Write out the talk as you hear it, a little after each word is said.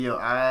Your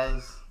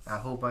eyes. I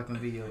hope I can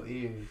be your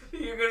ears.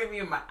 You're gonna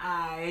be my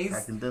eyes.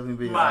 I can definitely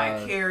be your my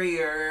eyes.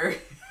 carrier.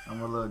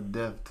 I'm a little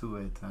deaf too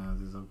at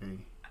times. It's okay,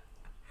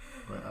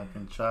 but I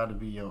can try to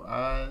be your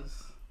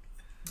eyes.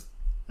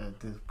 At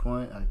this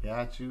point, I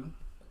got you.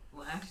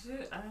 Well, I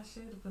should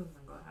put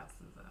my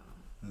glasses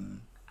on.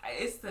 Mm.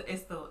 It's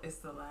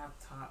the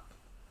laptop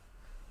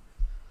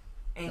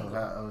angle.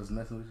 I was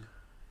messing with you.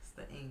 It's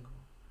the angle.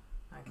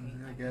 I I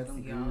can't got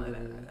them see all of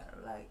good.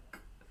 that. Like,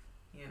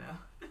 you know.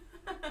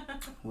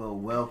 Well,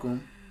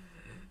 welcome.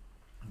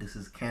 This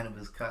is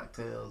Cannabis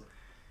Cocktails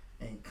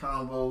and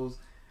Combos.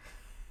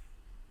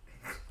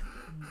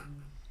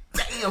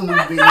 Damn, we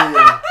been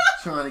here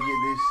trying to get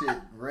this shit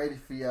ready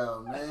for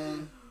y'all,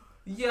 man.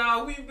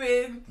 Yeah, we've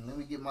been. Let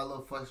me get my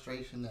little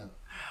frustration out.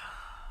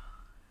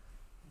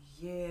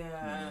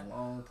 Yeah. Been a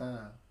long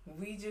time.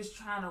 We just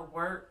trying to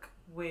work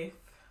with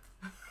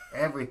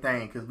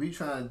Everything, because we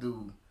trying to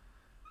do.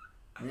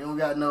 We don't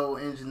got no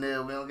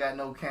engineer. We don't got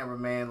no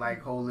cameraman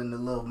like holding the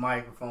little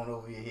microphone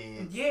over your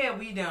head. Yeah,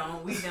 we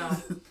don't. We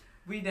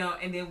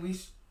don't. And then we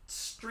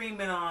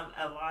streaming on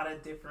a lot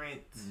of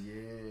different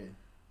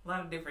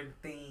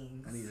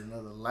things. I need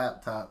another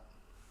laptop.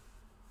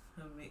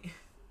 I mean,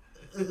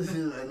 I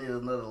need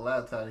another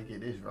laptop to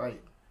get this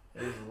right.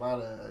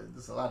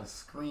 There's a lot of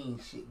screen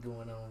shit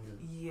going on here.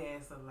 yeah,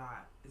 it's a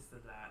lot.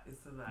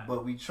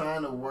 But we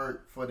trying to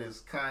work for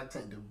this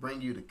content to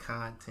bring you the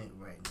content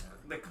right now.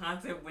 The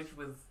content, which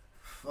was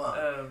Fuck.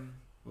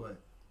 What?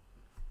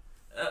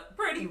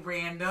 pretty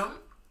random.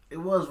 It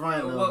was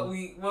random. What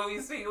we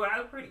speak about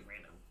was pretty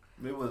random.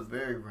 It was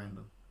very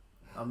random.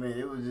 I mean,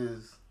 it was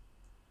just.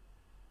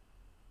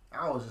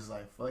 I was just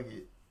like, fuck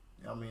it.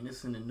 I mean,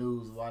 it's in the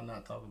news. Why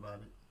not talk about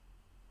it?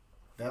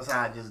 That's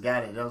how I just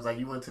got it. I was like,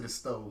 you went to the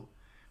store,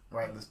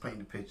 right? Let's paint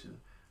the picture.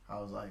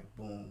 I was like,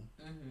 boom.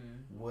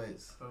 Mm-hmm.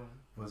 What's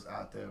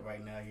out there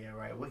right now? Yeah,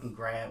 right. We can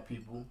grab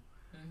people.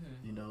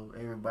 Mm-hmm. You know,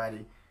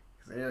 everybody.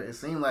 It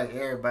seems like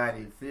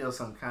everybody feels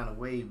some kind of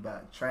way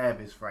about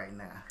Travis right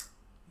now.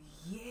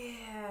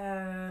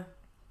 Yeah.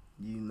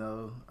 You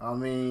know, I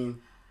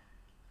mean,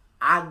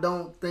 I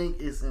don't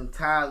think it's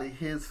entirely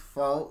his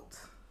fault.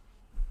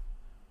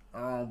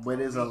 But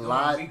it's a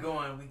lot. We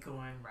going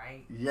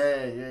right.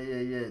 Yeah.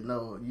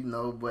 No, you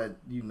know, but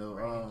you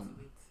know,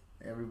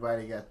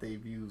 everybody got their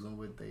views on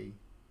what they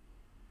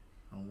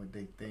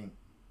think.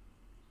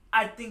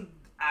 I think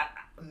I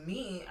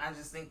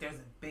just think there's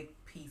a big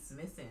piece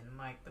missing,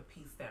 like the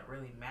piece that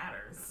really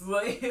matters,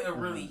 like a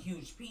really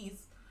huge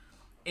piece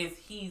is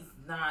he's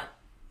not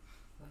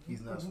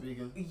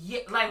speaking. Yeah,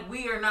 like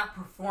we are not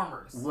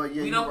performers. Well,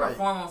 yeah, we don't right.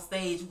 perform on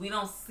stage. We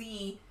don't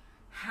see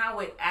how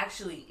it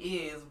actually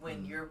is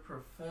when you're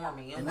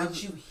performing and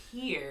what you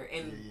hear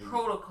and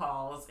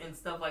protocols and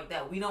stuff like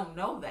that. We don't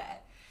know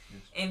that.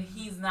 And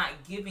he's not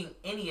giving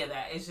any of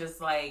that. It's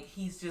just like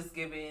he's just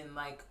giving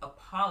like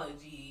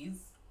apologies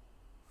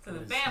to the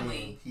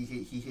family. He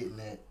hitting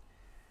that.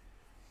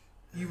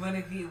 We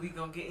gonna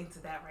get into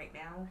that right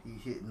now? He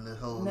hitting the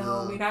whole.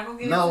 No, we're not gonna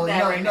get into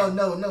that right now.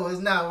 No, it's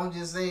not. I'm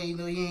just saying, you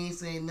know, he ain't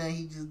saying nothing.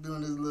 He just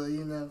doing his little,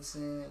 you know what I'm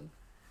saying?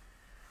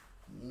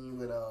 He ain't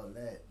with all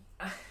that.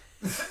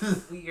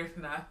 We are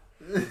not.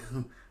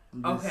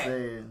 I'm just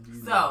saying.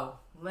 So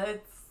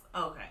let's.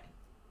 Okay.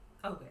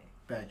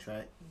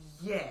 Backtrack.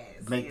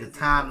 Yes. Make the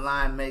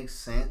timeline make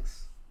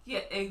sense.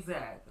 Yeah,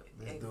 exactly.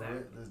 Let's do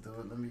it.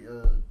 Let me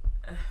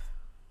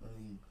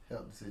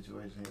help the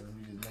situation here. Let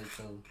me just make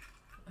sure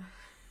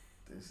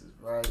this is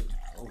right.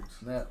 Oh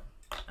snap.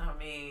 I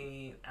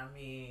mean.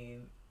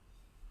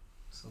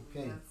 It's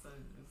okay.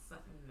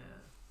 Something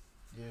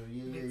to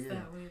Yeah. mix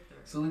that with.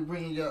 So we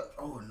bringing you.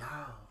 Oh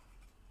no.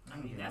 I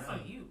mean, that's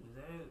on you.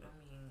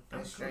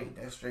 That's straight.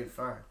 That's straight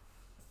fire.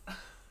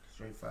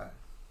 Straight fire.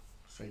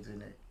 Straight to the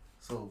neck.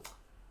 So,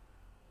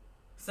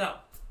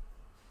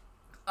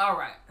 all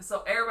right.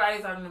 So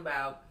everybody's talking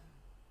about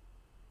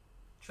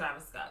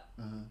Travis Scott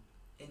in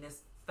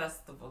this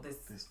festival, this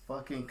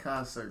fucking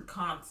concert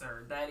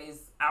that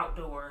is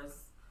outdoors.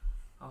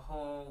 A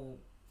whole.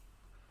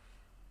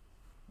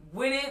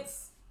 When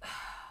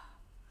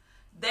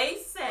they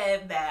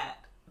said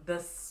that the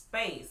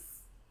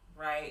space,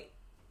 right?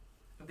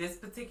 This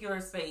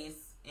particular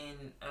space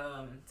in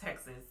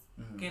Texas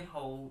can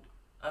hold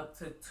up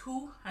to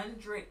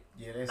 200,000.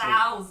 Yeah, they said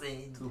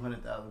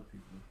 200,000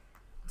 people.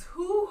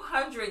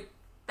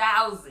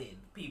 200,000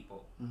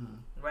 people,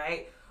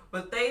 right?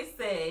 But they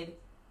said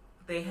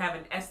they have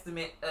an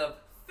estimate of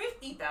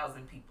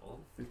 50,000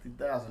 people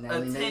 50,000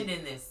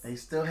 attending this. They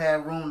still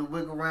have room to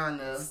wiggle around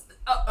there.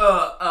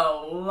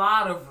 A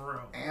lot of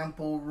room.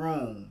 Ample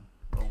room.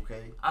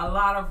 Okay. A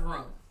lot of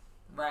room,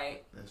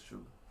 right? That's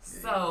true.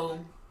 So,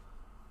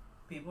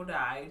 people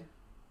died.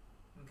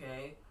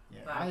 Okay.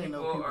 Yeah, I didn't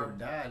know people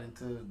died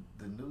until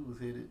the news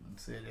hit it and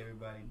said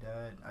everybody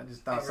died. I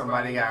just thought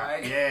somebody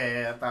got.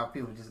 Yeah, I thought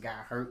people just got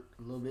hurt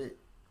a little bit.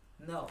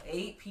 No,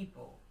 8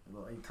 people. A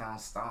little 8-time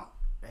stomp.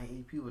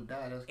 8 people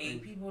died. That's crazy.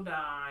 8 people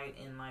died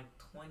and like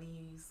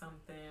 20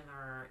 something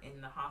are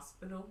in the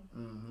hospital.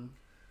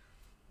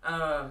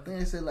 I think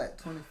they said like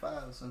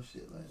 25 or some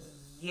shit like that.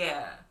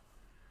 Yeah.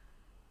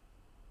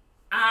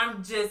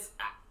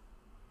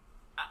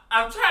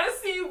 I'm trying to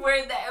see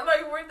where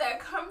that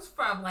comes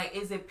from. Like,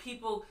 is it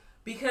people?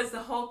 Because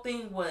the whole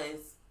thing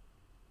was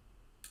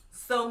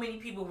so many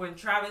people when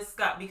Travis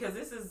Scott. Because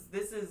this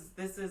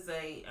is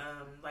a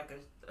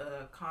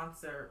a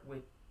concert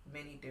with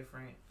many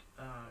different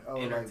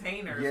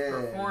entertainers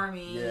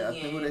performing. Yeah, I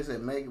think what they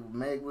said.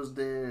 Meg was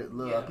there.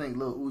 I think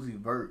Lil Uzi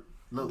Vert.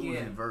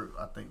 Uzi Vert,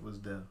 I think, was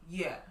there.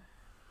 Yeah.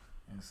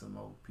 And some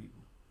old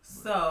people.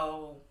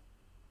 So,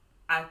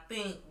 I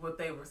think what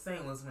they were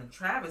saying was when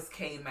Travis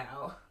came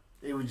out,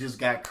 it just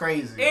got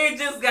crazy. It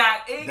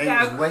got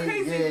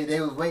crazy. Yeah,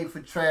 they was waiting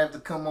for Trav to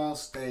come on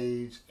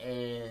stage,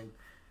 and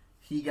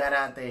he got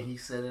out there and he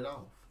set it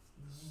off.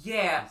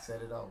 Yeah. He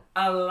set it off.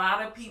 A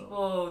lot of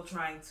people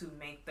trying to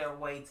make their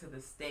way to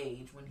the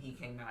stage when he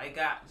came out. It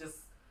got just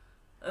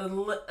a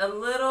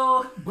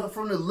little... But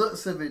from the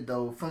looks of it,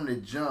 though, from the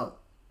jump,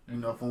 you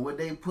know, from what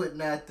they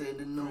putting out there in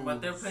the news. From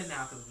what they're putting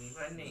out, because we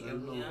wasn't here.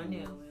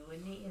 We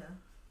wasn't here.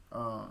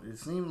 It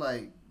seemed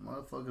like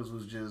motherfuckers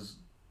was just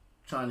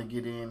trying to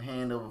get in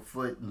hand over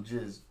foot and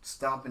just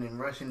stomping and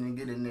rushing and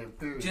get in there,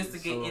 period. Just to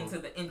get into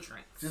the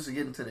entrance. Just to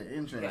get into the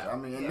entrance. Yeah. I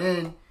mean,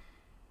 then,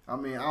 I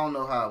don't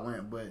know how it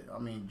went, but, I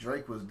mean,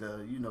 Drake was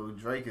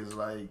Drake is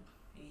like,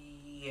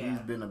 he's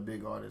been a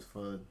big artist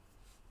for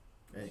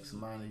X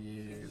amount of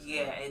years.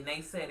 Yeah, and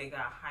they said it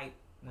got hyped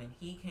when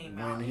he came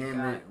out.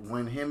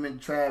 When him and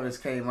Travis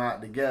came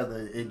out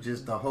together, it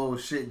just, the whole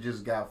shit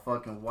just got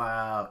fucking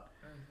wild.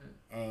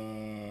 Mm-hmm.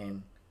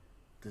 And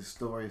the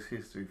story is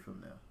history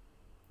from there.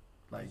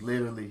 Like,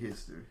 literally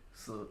history.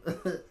 So,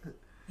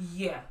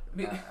 yeah.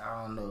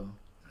 I don't know.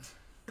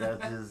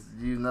 That's just,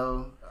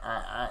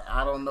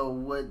 I don't know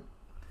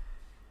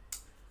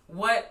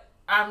what,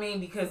 I mean,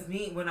 because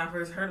when I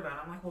first heard about it,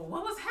 I'm like, well,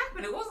 what was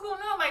happening? What's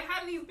going on? Like,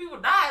 how did these people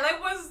die? Like,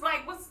 what's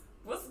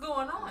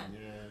going on?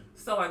 Yeah.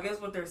 So I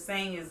guess what they're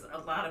saying is a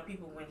lot of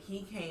people, when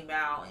he came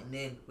out and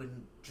then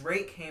when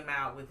Drake came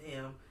out with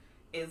him,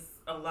 is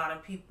a lot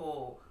of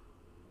people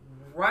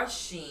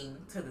rushing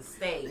to the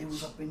stage. They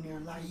was up in there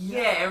like,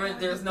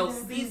 there's no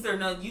seats or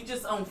no, you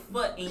just on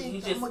foot and you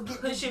just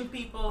pushing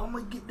people. I'm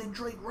gonna get the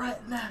Drake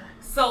right now.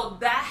 So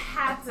that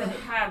had to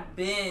have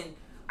been,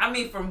 I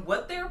mean, from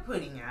what they're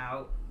putting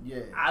out.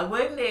 Yeah. I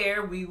wasn't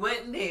there. We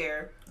wasn't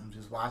there. I'm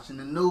just watching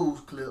the news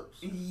clips.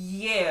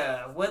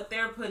 Yeah. What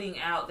they're putting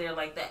out there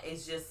like that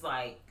is just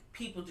like,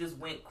 people just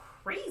went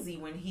crazy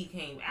when he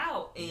came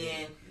out.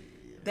 And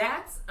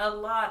that's a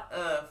lot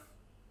of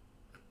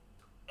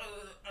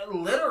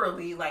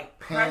literally like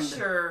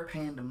pressure.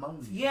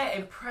 Pandemonium. Yeah,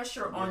 and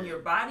pressure on your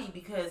body,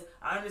 because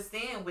I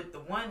understand with the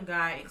one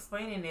guy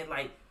explaining it,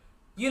 like,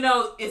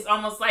 it's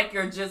almost like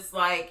you're just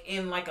like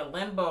in like a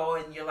limbo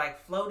and you're like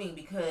floating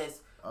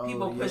because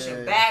people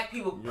pushing back,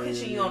 people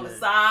pushing you on the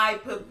side,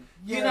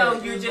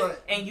 you're just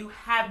like, and you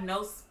have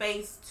no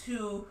space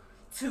to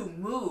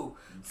move.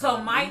 So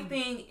my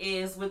thing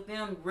is with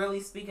them really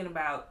speaking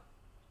about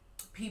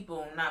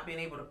people not being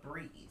able to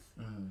breathe.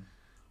 Mm-hmm.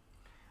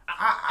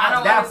 I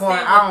don't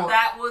understand what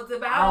that was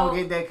about. I don't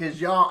get that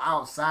because y'all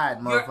outside,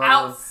 motherfucker. You're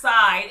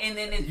outside, and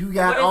then you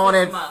got all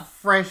that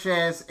fresh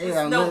ass air.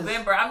 It's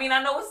November. I mean,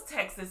 I know it's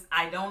Texas.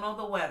 I don't know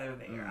the weather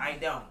there. I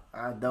don't.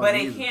 But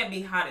it can't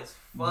be hot as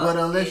fuck. But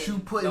unless you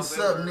putting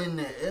something in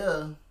the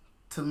air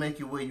to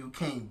make it where you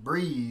can't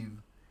breathe,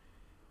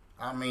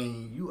 I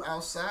mean, you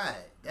outside.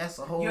 That's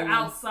a whole. You're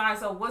outside.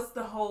 So what's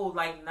the whole people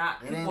like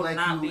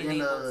not being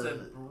able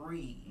to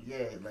breathe?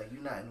 Yeah, like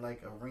you're not in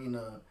like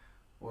arena.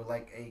 Or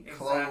like a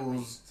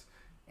closed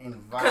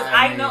environment. Because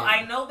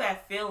I know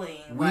that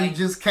feeling. We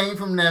just came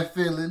from that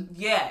feeling.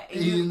 Yeah.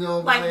 You know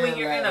what like I'm when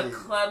you're in a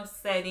club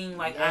setting,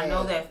 I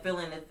know that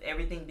feeling of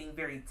everything being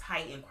very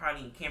tight and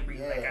crowded. You can't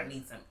breathe. Like, I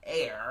need some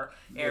air.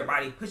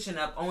 Everybody pushing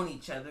up on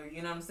each other.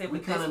 You know what I'm saying? We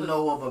kind of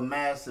know of a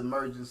mass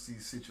emergency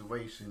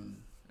situation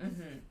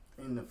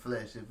in the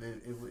flesh,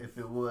 if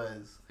it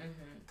was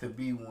to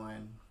be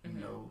one, you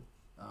know.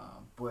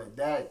 But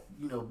that,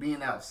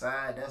 being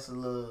outside, that's a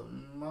little,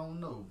 I don't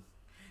know.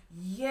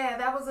 Yeah,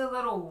 that was a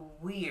little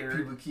weird.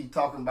 People keep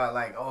talking about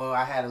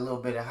I had a little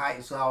bit of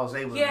height, so I was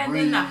able to breathe. Yeah, and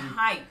then the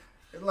height.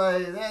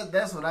 Like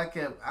that's what I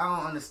kept. I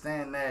don't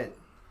understand that.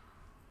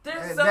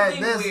 There's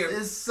something weird.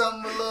 It's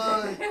something a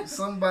little.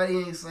 Somebody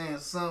ain't saying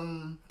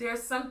something.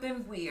 There's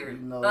something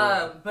weird.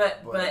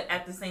 But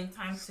at the same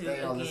time too.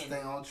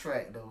 Stay on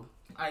track though.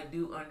 I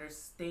do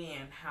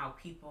understand how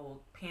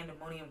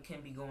pandemonium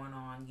can be going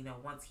on.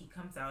 Once he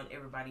comes out,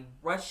 everybody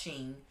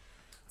rushing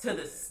to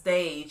the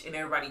stage and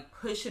everybody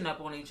pushing up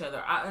on each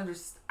other.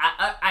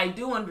 I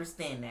do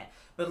understand that.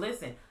 But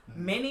listen,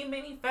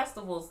 many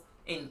festivals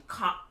in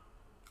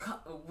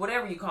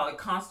whatever you call it,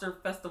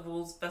 concert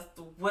festivals,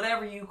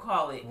 whatever you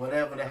call it.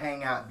 Whatever the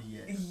hangout be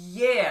at.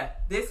 Yeah,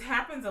 this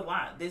happens a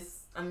lot. This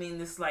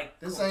Coachella.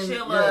 This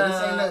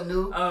ain't nothing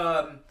new.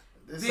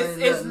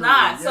 It's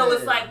not. Yeah, so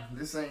it's like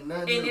this ain't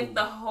nothing and new. if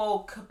the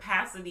whole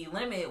capacity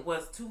limit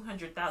was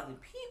 200,000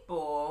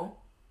 people.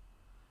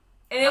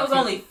 And it was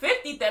only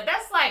 50.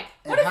 That's like,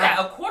 what is that?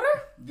 A quarter?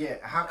 Yeah.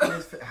 How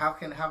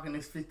can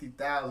this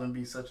 50,000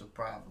 be such a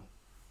problem?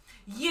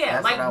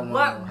 Yeah, That's like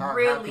what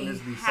really how can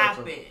this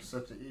happened? be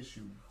such an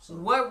issue? So.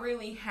 What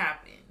really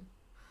happened?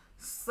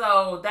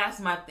 So that's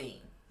my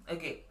thing.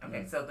 Okay.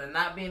 So the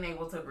not being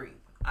able to breathe.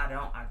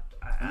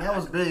 And that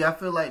was big. I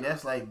feel like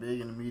that's like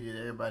big in the media. That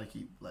everybody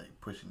keep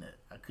like pushing that.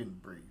 I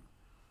couldn't breathe.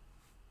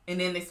 And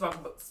then they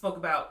spoke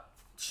about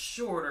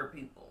shorter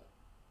people.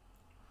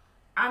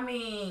 I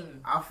mean,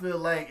 I feel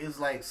like it's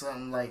like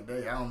something like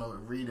I don't know,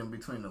 reading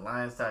between the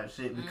lines type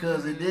shit.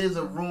 Because it is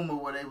a rumor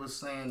where they was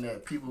saying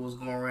that people was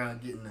going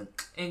around getting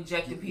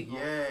injecting people.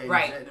 Yeah,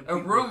 right. A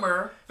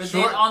rumor, but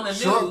short, then on the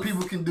news, short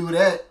people can do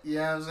that. You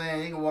know what I'm saying?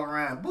 They can walk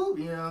around, boop.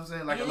 You know what I'm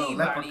saying? Like a little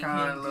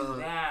leprechaun, can do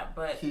that,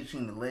 but hit you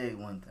in the leg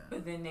one time.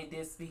 But then they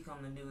did speak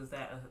on the news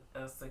that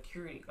a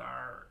security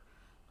guard.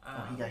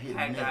 He got hit in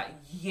the neck.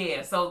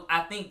 Yeah, so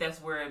I think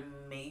that's where it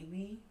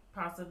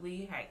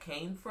possibly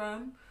came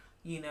from.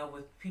 You know,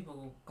 with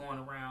people going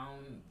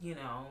around, you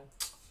know.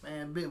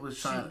 Man, Bit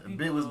was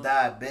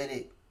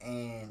diabetic,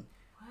 and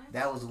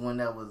that was the one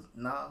that was,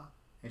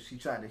 and she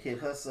tried to hit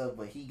herself,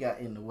 but he got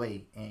in the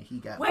way, and he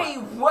got...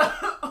 Wait, what?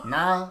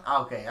 Nah?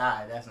 Okay,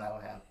 alright, that's not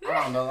what happened.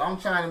 I don't know. I'm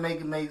trying to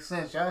make it make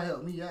sense. Y'all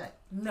help me out.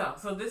 No,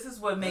 so this is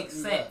what makes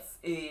sense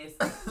is,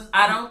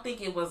 I don't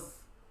think it was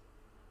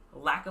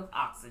lack of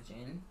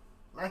oxygen.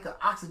 Lack of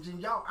oxygen?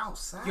 Y'all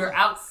outside. You're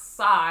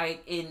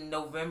outside in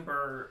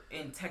November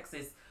in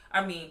Texas.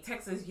 I mean,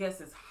 Texas,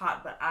 yes, it's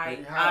hot, but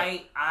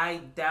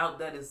I doubt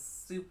that it's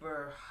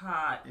super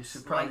hot. It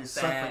should probably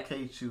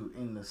suffocate you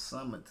in the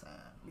summertime.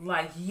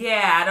 Like,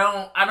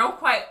 yeah, I don't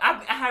quite.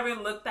 I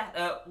haven't looked that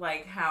up,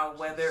 like how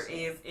weather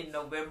is in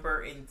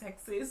November in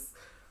Texas,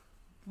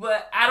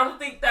 but I don't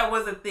think that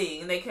was a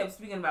thing. They kept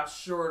speaking about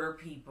shorter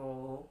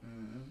people.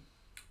 Mm-hmm.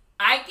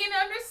 I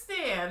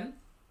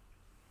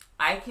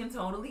can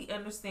totally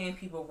understand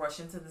people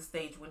rushing to the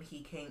stage when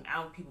he came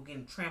out, people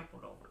getting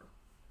trampled over.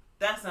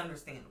 That's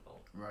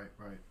understandable. Right.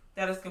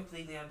 That is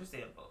completely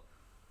understandable.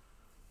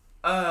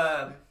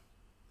 I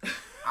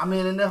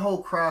mean, in that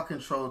whole crowd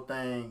control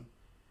thing,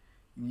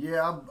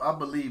 yeah, I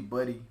believe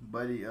Buddy.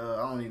 I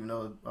don't even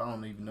know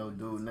the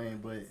dude's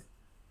name, but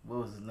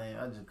what was his name?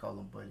 I just call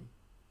him Buddy.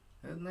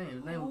 His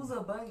name. Who's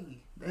a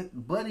Buddy?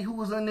 That Buddy who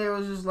was in there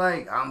was just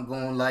like, I'm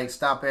going to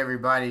stop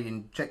everybody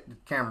and check the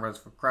cameras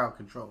for crowd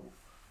control.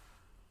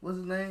 What's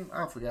his name?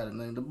 I forgot his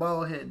name. The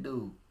bald head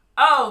dude.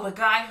 Oh, the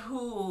guy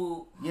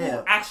who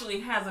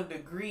actually has a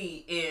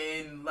degree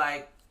in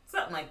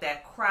something like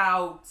that,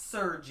 crowd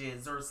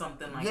surges or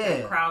something like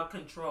that, crowd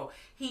control.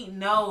 He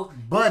knows.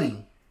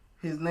 Buddy.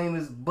 His name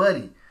is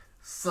Buddy.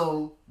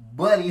 So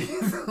Buddy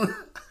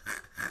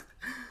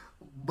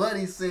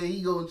said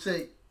he gonna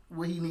check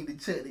what he need to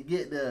check to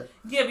get there.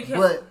 Yeah,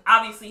 because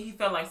obviously he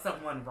felt like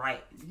something wasn't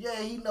right. Yeah,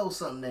 he knows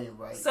something ain't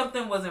right.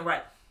 Something wasn't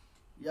right.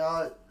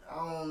 Y'all, I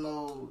don't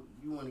know.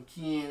 You want to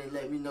key in and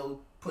let me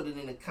know. Put it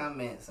in the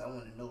comments. I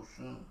want to know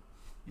soon.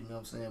 You know what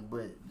I'm saying?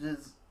 But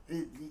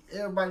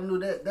everybody knew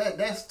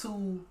that's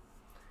too.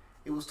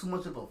 It was too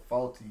much of a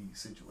faulty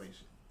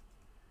situation.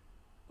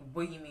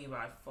 What do you mean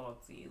by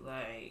faulty?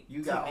 Like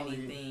you got too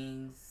many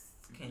things.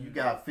 You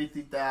got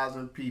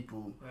 50,000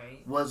 people.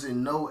 Right. Wasn't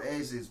no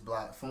exits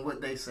blocked. From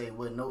what they say,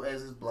 wasn't no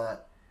exits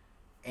blocked.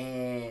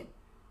 And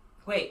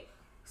wait,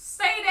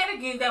 say that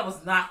again. That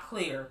was not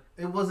clear.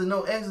 It wasn't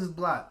no exits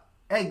blocked.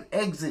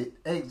 Exit.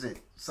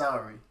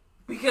 Sorry.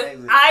 Because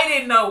I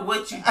didn't know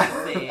what you just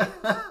said.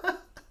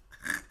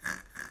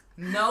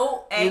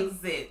 No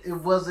exits. It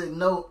wasn't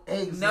no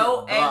exits.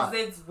 No blocked.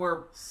 Exits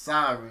were.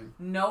 Sorry.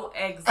 No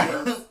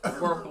exits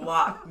were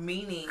blocked,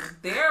 meaning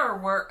there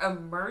were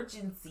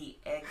emergency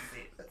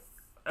exits.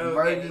 Okay.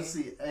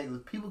 Emergency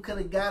exits. People could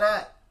have got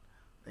out.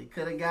 They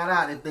could have got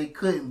out if they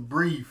couldn't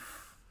breathe.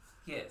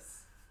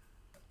 Yes.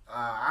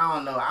 I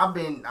don't know. I've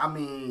been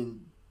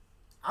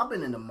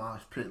in the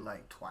mosh pit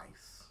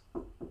twice.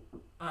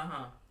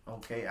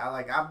 Okay,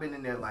 I've been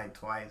in there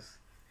twice,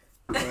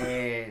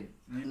 and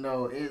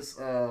it's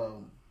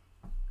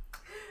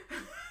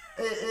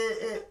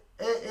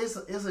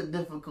it's a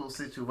difficult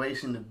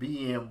situation to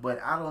be in,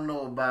 but I don't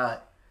know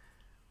about.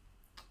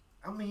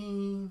 I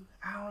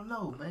don't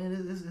know,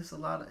 man. It's a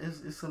lot of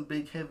it's some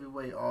big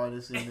heavyweight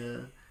artists in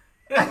there.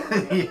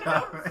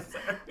 Yeah, right.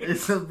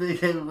 It's some big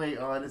heavyweight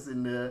artists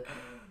in there,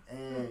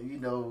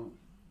 and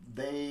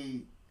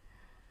they.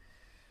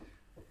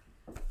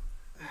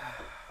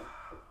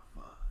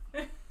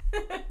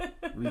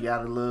 We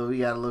got a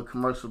little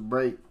commercial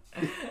break.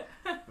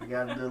 We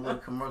got to do a little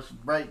commercial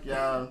break,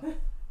 y'all.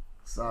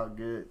 It's all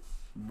good,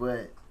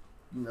 but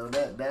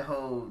that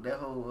whole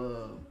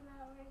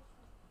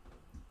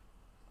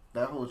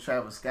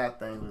Travis Scott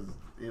thing was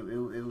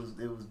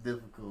it was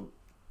difficult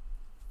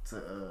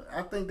to.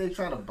 I think they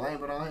try to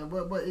blame it on him,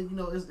 but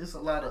it's a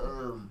lot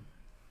of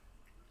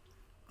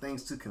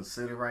things to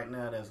consider right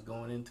now that's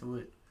going into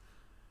it.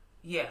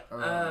 Yeah.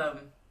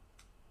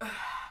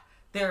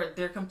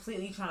 They're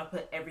completely trying to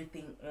put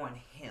everything on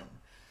him.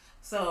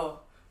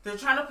 So they're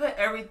trying to put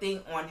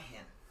everything on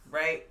him,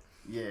 right?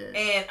 Yeah.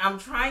 And I'm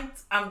trying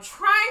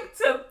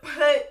to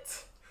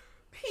put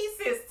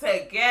pieces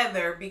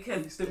together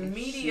because the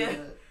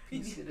media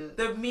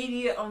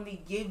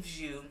only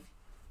gives you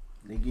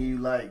They give you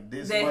like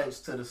this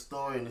much to the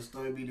story, and the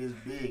story be this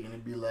big, and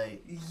it be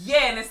like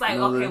and it's like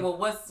okay, well,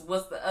 what's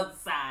the other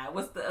side?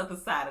 What's the other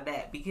side of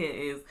that?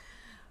 Because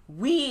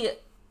we're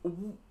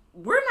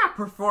not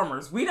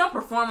performers. We don't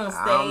perform on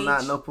stage. I'm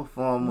not no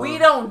performer. We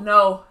don't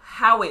know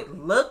how it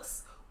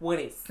looks, what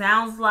it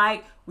sounds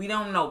like. We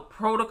don't know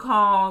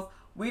protocols.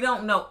 We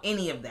don't know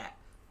any of that,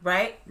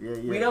 right?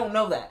 Yeah. We don't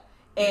know that.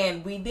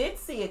 And we did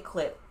see a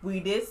clip.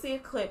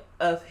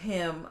 Of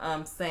him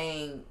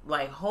saying,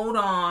 like, hold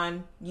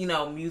on,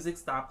 music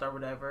stopped or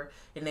whatever.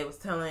 And they was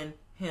telling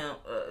him,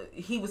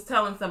 he was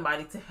telling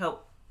somebody to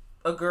help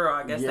a girl,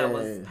 I guess, that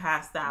was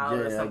passed out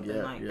or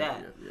something like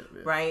that.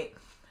 Right?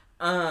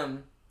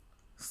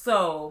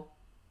 So,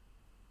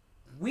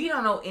 we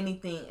don't know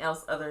anything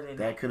else other than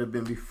that. That could have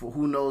been before.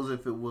 Who knows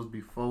if it was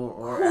before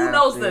or after. Who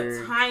knows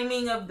the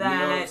timing of that? You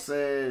know what I'm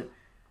saying?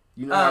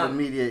 You know how the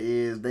media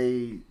is.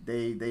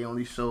 They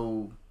only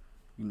show,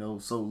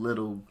 so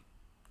little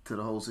to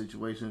the whole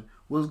situation.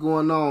 What's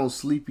going on,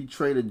 Sleepy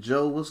Trader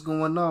Joe? What's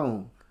going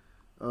on?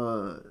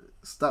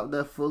 Stop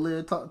that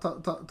fully.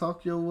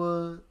 Talk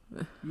your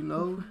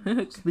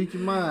speak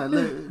your mind.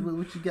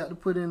 What you got to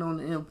put in on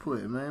the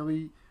input,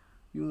 man.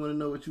 You want to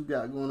know what you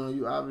got going on.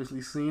 You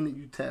obviously seen it.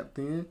 You tapped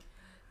in.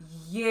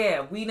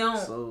 Yeah, we don't.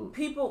 So,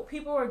 people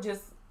are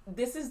just.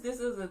 This is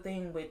the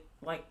thing with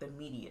like the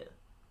media.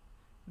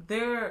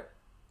 They're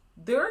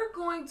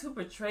going to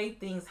portray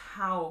things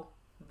how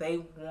they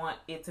want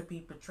it to be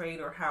portrayed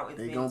or how it's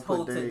been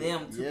told to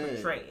them to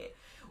portray it.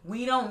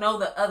 We don't know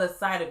the other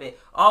side of it.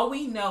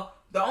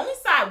 The only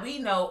side we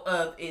know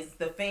of is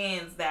the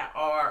fans that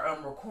are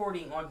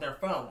recording on their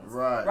phones.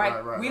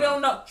 Right. We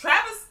don't know.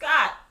 Travis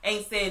Scott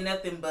ain't said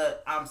nothing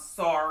but I'm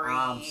sorry.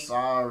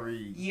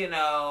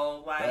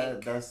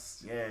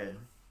 That's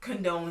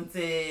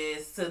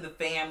condolences to the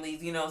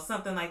families,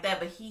 something like that.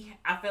 But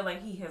I feel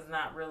like he has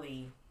not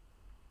really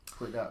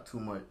put out too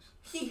much.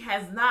 He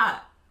has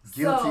not.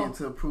 Guilty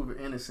until proven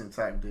innocent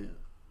type deal.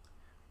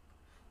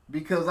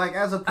 Because like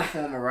as a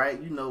performer, right?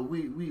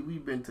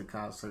 We've been to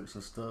concerts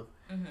and stuff.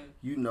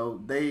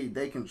 Mm-hmm.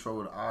 They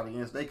control the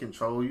audience. They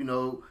control,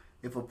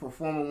 if a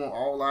performer want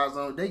all eyes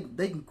on, they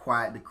can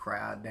quiet the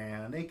crowd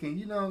down. They can,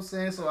 you know what I'm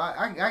saying? So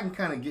I can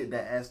kind of get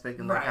that aspect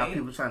and like how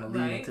people trying to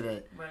lead into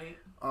that. Right.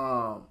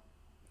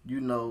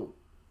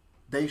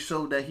 They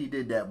showed that he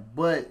did that,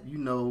 but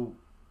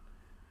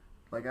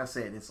like I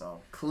said, it's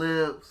all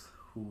clips.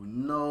 Who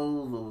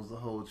knows what was the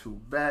whole true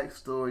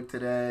backstory to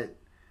that?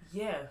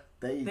 Yeah.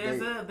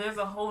 There's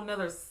a whole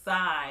nother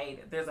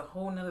side. There's a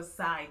whole nother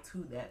side to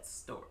that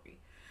story.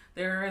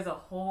 There is a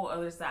whole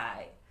other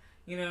side.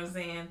 You know what I'm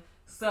saying?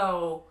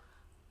 So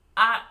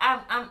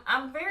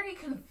I'm very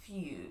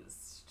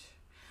confused.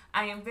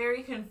 I am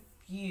very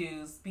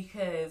confused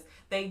because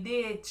they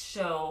did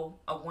show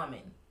a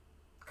woman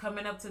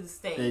coming up to the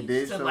stage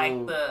to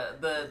like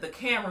the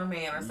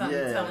cameraman or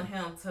something telling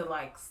him to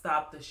like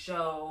stop the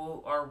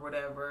show or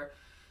whatever.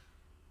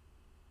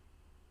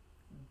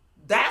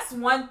 That's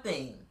one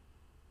thing.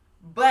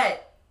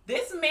 But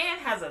this man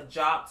has a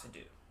job to do,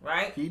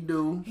 right? He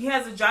do. He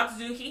has a job to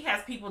do. He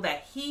has people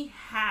that he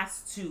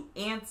has to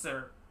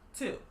answer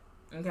to.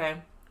 Okay?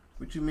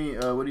 What you mean?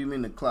 What do you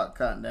mean the clock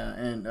counting down?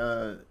 And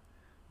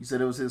you said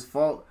it was his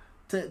fault?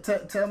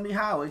 Tell me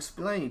how.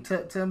 Explain.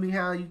 Tell me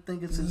how you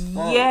think it's his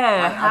fault.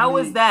 Yeah, how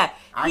is that?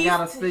 I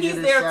gotta figure this out.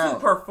 He's there to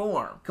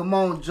perform. Come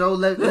on, Joe.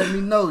 Let me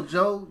know,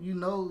 Joe.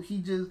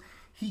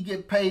 He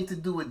get paid to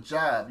do a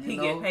job. He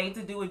get paid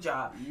to do a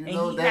job. And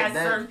he has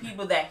certain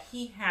people that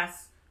he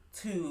has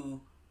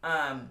to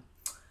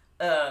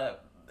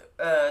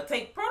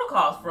take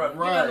protocols from.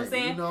 Right. You know what I'm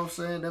saying? You know what I'm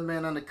saying? That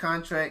man under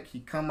contract, he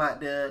come out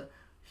there,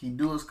 he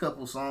do his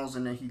couple songs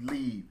and then he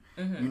leave.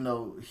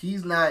 Mm-hmm.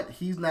 He's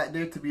not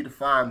there to be the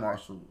fire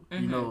marshal.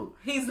 Mm-hmm.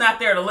 He's not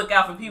there to look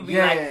out for people. Be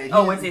like,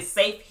 is it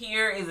safe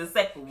here? Is it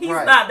safe? He's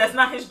not. That's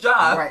not his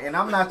job. Right. And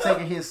I'm not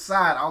taking his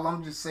side. All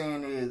I'm just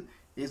saying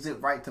is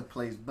it right to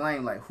place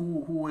blame? Like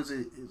who is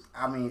it?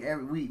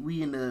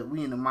 We in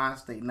the mind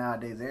state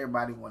nowadays.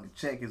 Everybody want to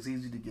check. It's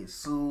easy to get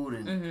sued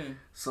and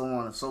so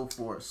on and so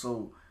forth.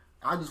 So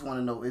I just want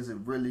to know: is it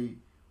really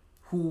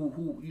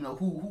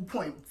who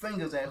pointing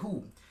fingers at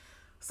who?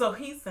 So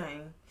he's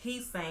saying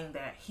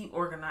that he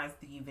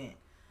organized the event.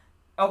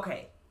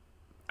 Okay,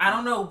 I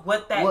don't know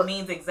what that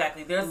means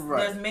exactly.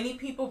 There's many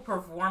people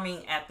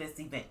performing at this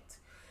event.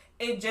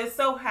 It just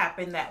so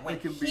happened that when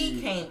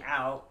he came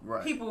out,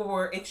 people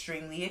were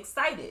extremely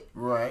excited.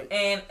 Right.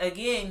 And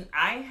again,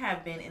 I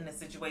have been in a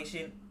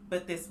situation,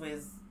 but this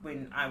was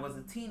when I was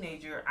a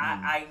teenager.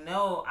 I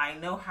know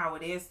how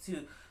it is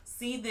to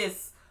see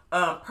this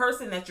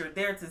person that you're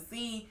there to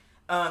see.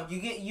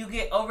 You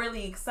get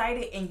overly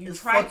excited and you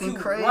try to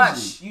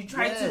rush. You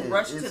try to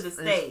rush to the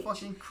stage. It's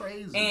fucking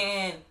crazy.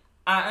 And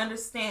I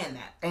understand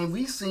that. And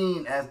we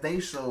seen as they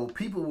showed,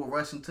 people were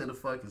rushing to the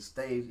fucking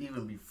stage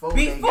even before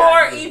he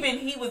was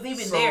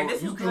even there.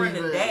 This was during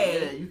the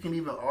day. Yeah, you can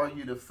even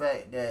argue the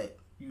fact that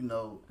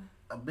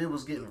a bit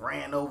was getting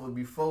ran over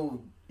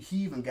before he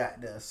even got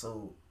there.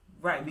 So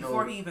right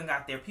before he even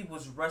got there, people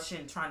was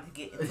rushing trying to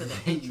get into the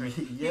entrance.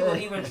 People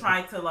even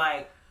tried to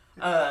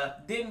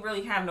didn't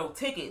really have no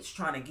tickets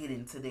trying to get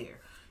into there.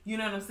 You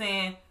know what I'm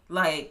saying?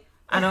 Like,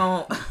 I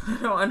don't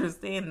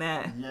understand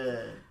that.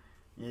 Yeah.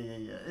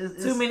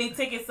 It's too many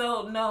tickets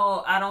sold?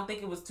 No, I don't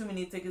think it was too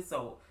many tickets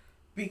sold.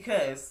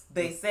 Because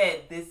they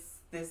said this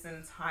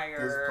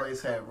entire... This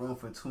place had room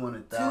for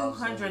 200,000.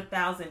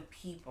 200,000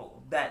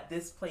 people that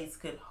this place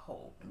could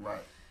hold.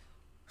 Right.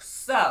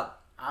 So...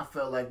 I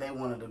felt like they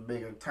wanted a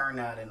bigger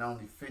turnout and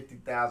only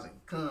 50,000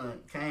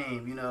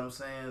 came, you know what I'm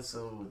saying?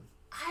 So...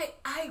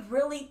 I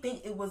really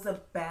think it was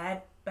a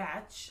bad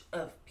batch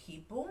of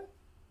people.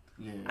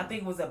 Yeah. I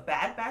think it was a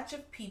bad batch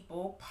of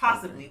people.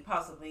 Possibly.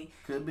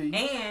 Could be.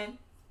 And,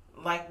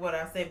 like what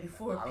I said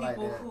before,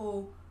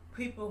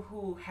 people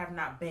who have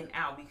not been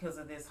out because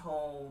of this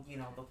whole, the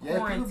quarantine.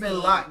 Yeah, people been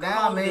locked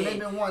down, man. They've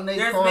been wanting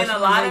their car. There's been a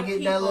lot of people.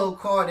 They get that little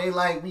car, they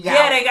like, we out.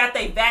 Yeah, they got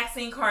their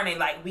vaccine car and they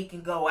like, we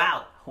can go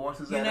out.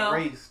 Horses at a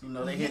race.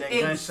 They hear that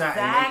gunshot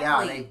and they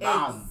out, they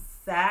bomb.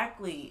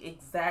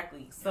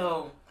 Exactly.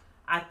 So,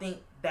 I think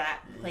that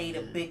played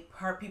a big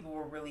part. People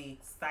were really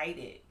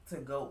excited to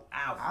go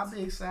out. I'll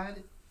be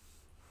excited.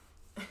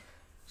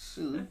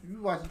 Shoot,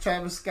 you watching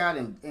Travis Scott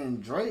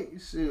and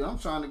Drake, shoot, I'm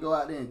trying to go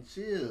out there and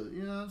chill,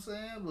 you know what I'm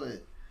saying?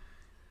 But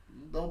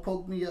don't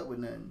poke me up with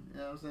nothing, you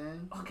know what I'm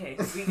saying? Okay,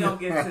 we gonna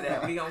get to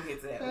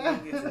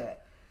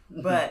that.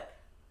 But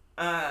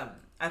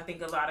I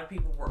think a lot of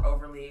people were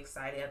overly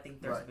excited. I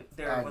think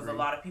there was a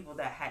lot of people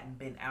that hadn't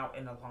been out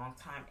in a long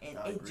time, and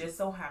it just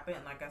so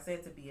happened, like I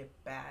said, to be a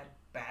bad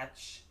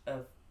batch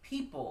of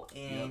people,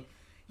 and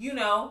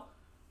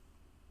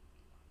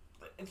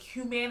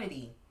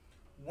humanity.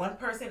 One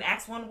person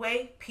acts one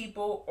way,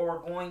 people are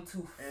going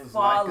to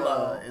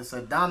follow. It's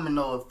a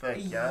domino effect,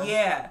 y'all.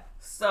 Yeah.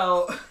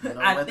 So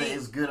whether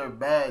it's good or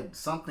bad,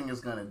 something is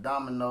gonna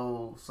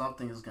domino.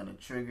 Something is gonna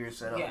trigger,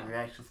 set up a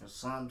reaction for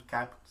some.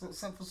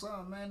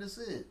 Man, that's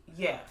it.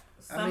 Yeah.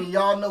 I mean,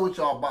 y'all know what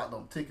y'all bought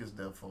them tickets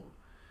there for.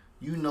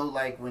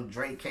 Like when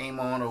Drake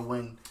came on or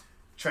when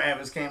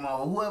Travis came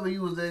on, or whoever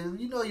you was there,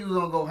 you was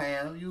gonna go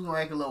ham. You was gonna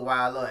act a little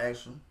wild, a little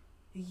extra.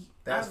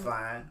 That's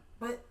fine.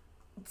 But.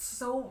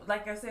 So,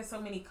 like I said, so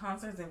many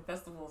concerts and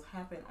festivals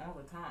happen all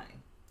the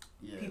time.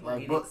 Yeah, people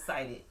get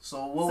excited.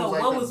 So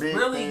what was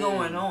really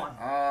going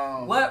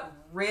on? What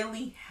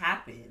really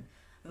happened?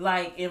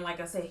 And like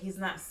I said, he's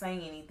not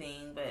saying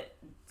anything, but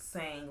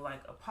saying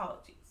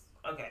apologies.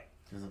 Okay.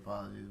 Just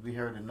apologies. We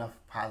heard enough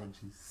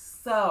apologies.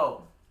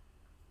 So,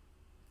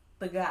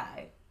 the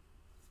guy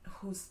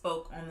who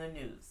spoke on the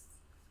news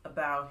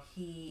about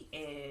he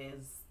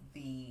is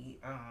the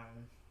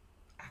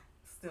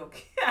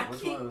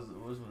Which one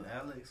was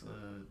Alex?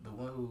 The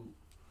one who...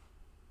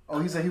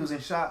 Oh, he said he was in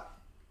shock?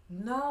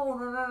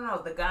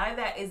 No. The guy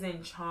that is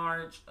in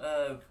charge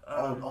of...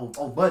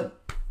 Buddy.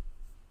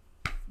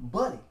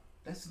 Buddy.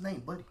 That's his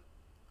name, Buddy.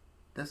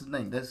 That's his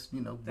name. That's,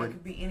 Buddy. That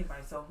could be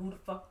anybody. So who the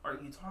fuck are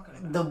you talking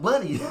about? The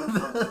Buddy.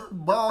 The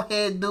bald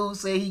head dude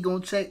said he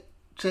gonna check,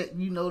 the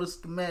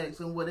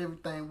schematics and what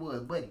everything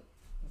was. Buddy.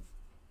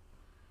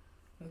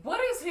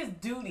 What is his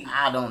duty?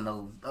 I don't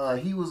know.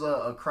 He was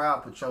a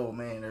crowd patrol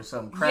man or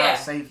something. Crowd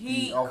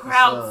safety officer.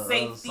 Crowd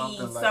safety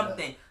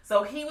something. Like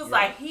so he was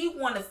he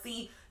want to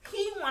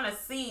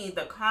see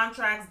the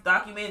contracts,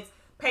 documents,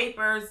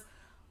 papers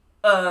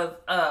of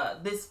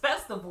this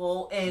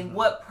festival and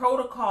what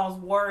protocols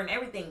were and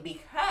everything,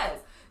 because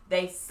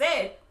they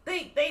said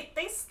they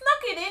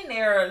snuck it in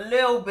there a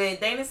little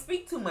bit. They didn't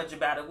speak too much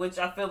about it, which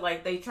I feel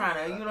like they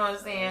trying to, you know what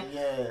I'm saying?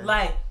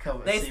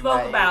 They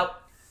spoke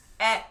about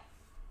at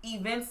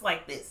events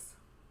like this.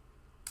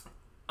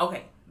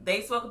 Okay,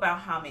 they spoke about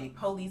how many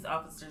police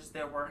officers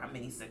there were, how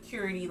many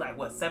security,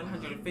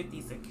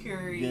 750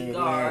 security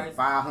guards,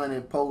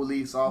 500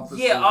 police officers.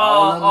 Yeah,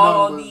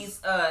 all these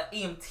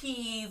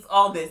EMTs,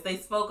 all this. They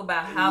spoke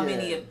about how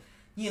many of,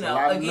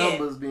 again,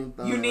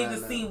 you need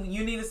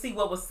to see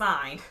what was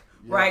signed,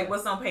 right?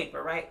 What's on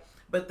paper, right?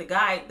 But the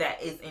guy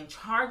that is in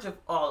charge of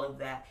all of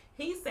that,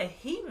 he said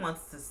he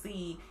wants to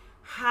see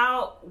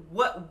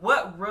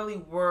what really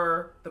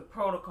were the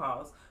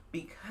protocols,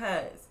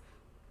 because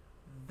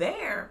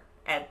there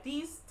at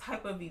these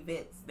type of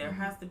events there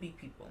has to be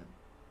people.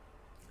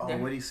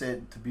 What he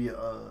said to be a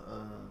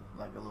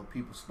little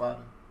people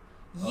spotter.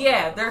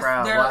 Yeah,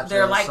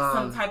 they're like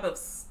some type of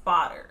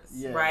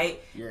spotters,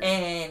 right? Yeah.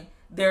 And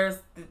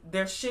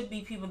there should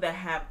be people that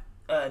have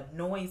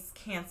noise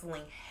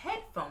canceling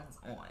headphones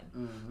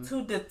on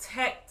to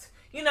detect.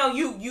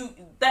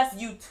 That's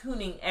you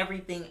tuning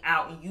everything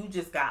out, and you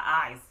just got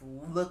eyes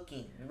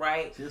looking,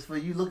 right? Just for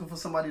you looking for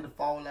somebody to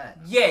fall at.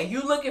 Yeah,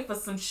 you looking for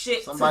some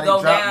shit to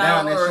go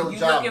down or you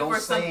looking for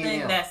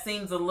something that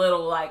seems a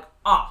little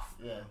off,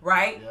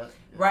 right? Yeah.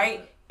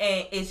 Right?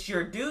 And it's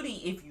your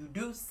duty, if you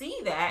do see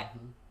that.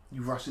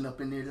 You rushing up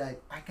in there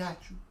I got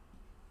you.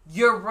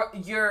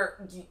 You're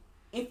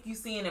if you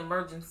see an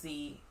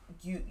emergency,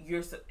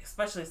 you're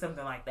especially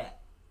something like that.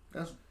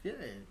 That's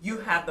you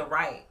have the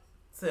right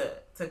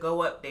to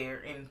go up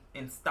there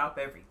and stop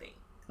everything.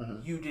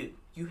 You do.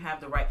 You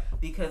have the right,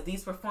 because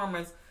these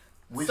performers,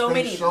 so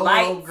many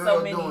lights,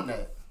 so many. Doing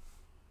that.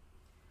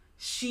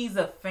 She's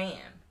a fan.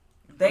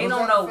 They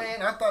don't know.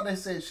 I thought they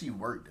said she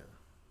worked there.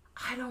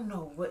 I don't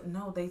know what.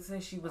 No, they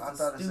said she was a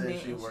student. I thought they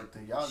said she worked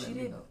there. Y'all let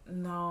me know.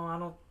 No, I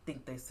don't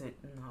think they said.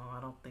 No,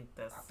 I don't think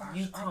that's.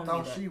 I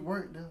thought she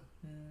worked there.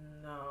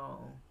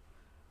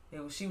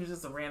 No, she was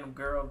just a random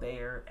girl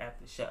there at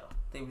the show.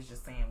 They was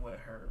just saying what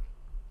her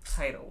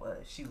title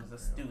was. She was a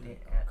student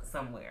at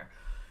somewhere.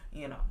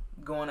 You know,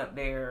 going up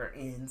there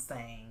and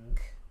saying,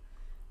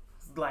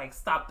 like,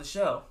 stop the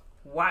show.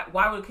 Why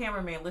would the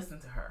cameraman listen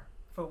to her?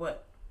 For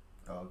what?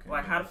 Okay.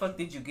 Like, how the fuck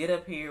did you get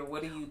up here?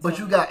 What are you? But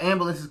you got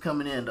ambulances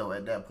coming in though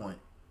at that point.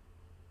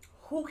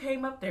 Who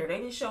came up there? They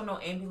didn't show no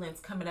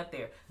ambulance coming up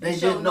there. They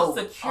showed didn't no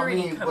know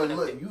security coming up there. But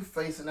look, you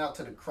facing out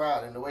to the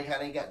crowd and the way how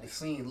they got the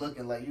scene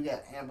looking like you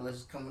got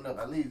ambulances coming up.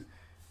 At least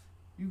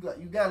you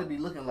got to be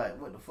looking like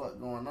what the fuck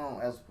going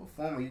on as a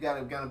performer. You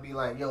gotta be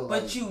like, yo.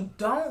 But like, you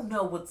don't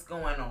know what's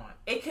going on.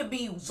 It could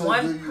be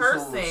one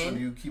person. So do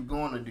you keep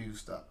going or do you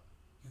stop?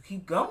 You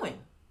keep going.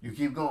 You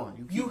keep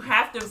going. You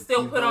have to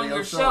still put on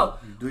your show.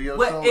 You do your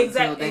show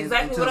exactly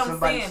until what I'm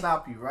somebody saying.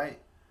 Stop you, right?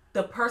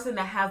 The person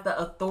that has the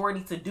authority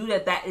to do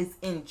that is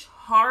in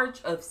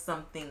charge of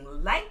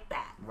something like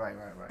that. Right.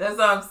 That's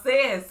what I'm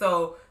saying.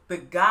 So the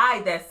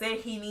guy that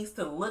said he needs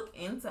to look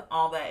into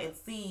all that and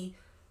see,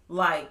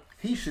 like,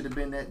 he should have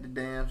been at the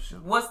damn show.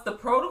 What's the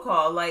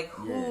protocol? Like,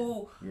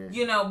 who,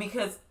 you know,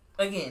 because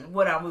again,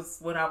 what I was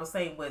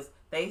saying was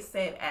they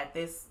said at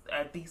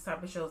these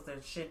type of shows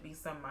there should be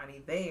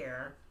somebody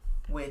there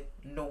with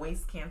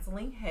noise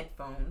canceling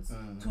headphones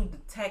to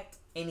detect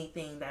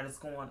anything that is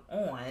going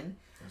on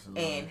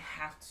and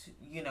have to,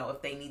 you know,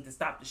 if they need to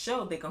stop the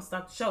show, they're going to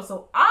stop the show.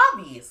 So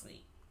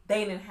obviously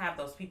they didn't have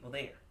those people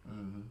there.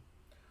 Mm-hmm.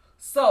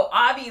 So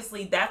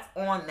obviously that's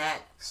on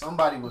that.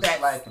 Somebody was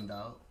slacking,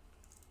 dog.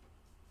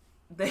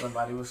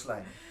 Somebody was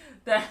slacking.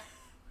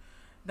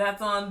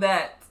 That's on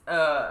that,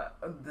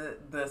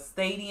 the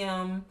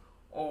stadium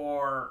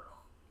or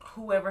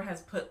whoever has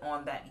put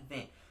on that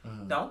event.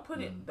 Mm-hmm. Don't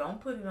put it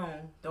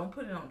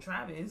on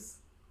Travis.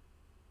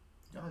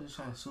 Y'all just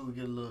trying to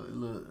get a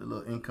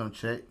little income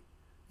check.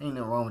 Ain't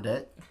nothing wrong with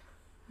that.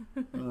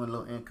 Ain't one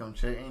little income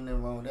check. Ain't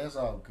nothing wrong with that. That's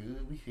all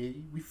good. We hear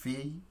you. We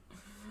feel you.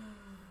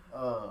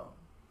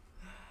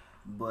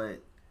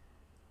 But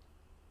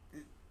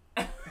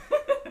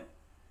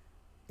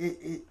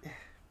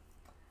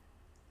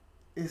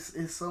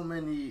it's so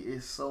many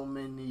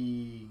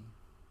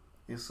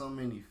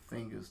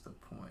fingers to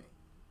point.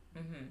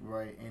 Mm-hmm.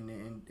 Right,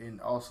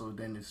 and also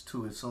then it's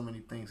so many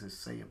things to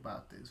say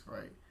about this,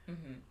 right?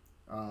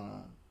 Mm-hmm.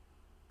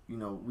 You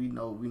know, we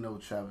know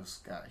Travis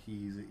Scott.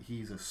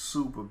 He's a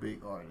super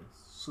big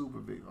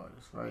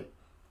artist, right?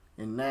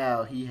 And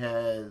now he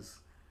has.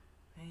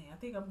 Hey, I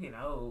think I'm getting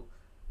old.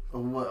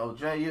 What? Oh,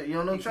 Jay, you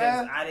don't know because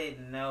Travis? I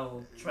didn't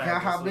know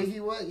Travis. How big he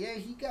was? Yeah,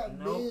 he got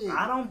big.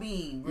 I don't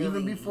be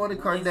really even before the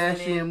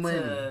Kardashian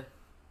money.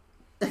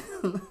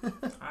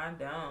 I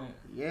don't.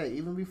 Yeah,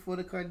 even before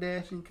the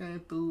Kardashian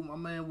came through, my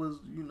man was,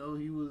 you know,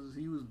 he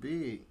was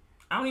big.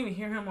 I don't even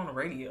hear him on the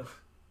radio.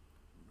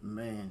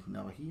 Man,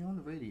 no, he on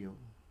the radio.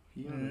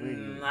 He on the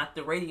radio. Not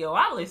the radio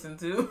I listen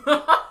to.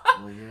 Well,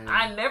 yeah.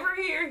 I never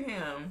hear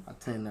him. I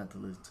tend not to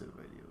listen to the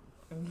radio.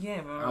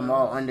 Yeah, man. I'm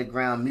all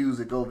underground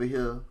music over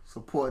here.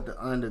 Support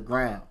the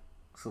underground.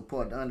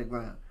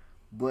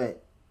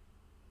 But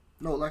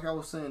no, like I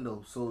was saying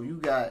though, so you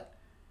got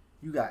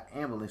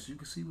ambulance. You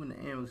can see when the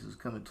ambulance is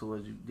coming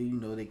towards you. You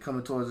know, they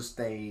coming towards the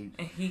stage.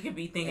 And he could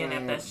be thinking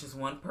that that's just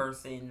one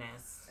person.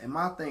 And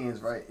my thing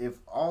is, right, if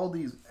all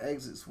these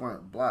exits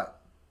weren't blocked,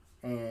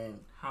 and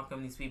how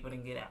come these people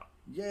didn't get out?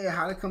 Yeah,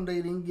 how come they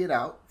didn't get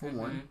out, for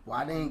one?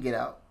 Why they didn't get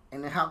out?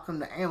 And then how come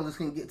the ambulance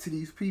can get to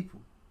these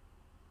people?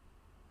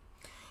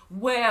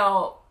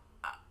 Well,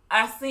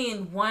 I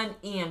seen one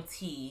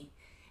EMT.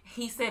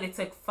 He said it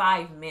took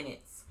 5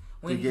 minutes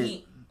when to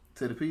get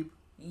to the people.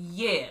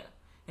 Yeah.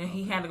 And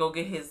he had to go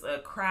get his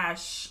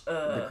crash.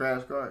 The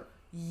crash card.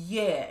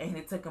 Yeah, and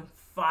it took him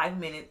 5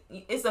 minutes.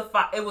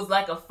 It was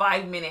like a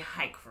 5-minute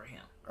hike for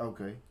him.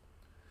 Okay.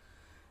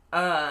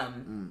 I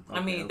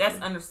mean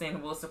that's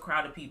understandable. It's a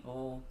crowd of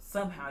people.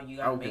 Somehow you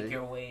gotta make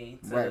your way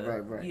to.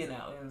 Right. You know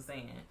what I'm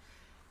saying.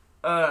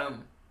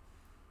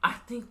 I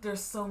think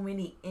there's so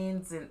many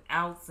ins and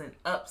outs and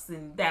ups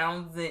and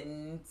downs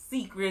and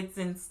secrets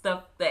and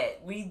stuff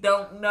that we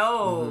don't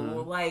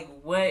know. Like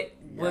what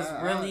was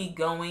really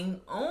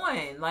going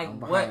on. Like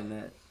what?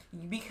 That.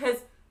 Because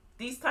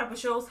these type of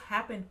shows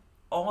happen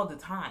all the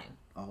time.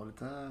 All the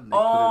time.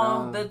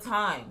 The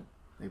time.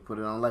 They put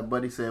it on. Like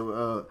Buddy said,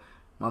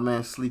 my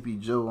man Sleepy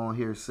Joe on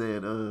here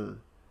said, too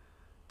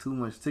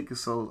much ticket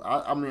sold.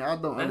 I mean, I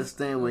don't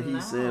understand what he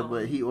said,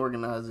 but he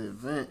organized the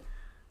event.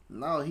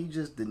 No, he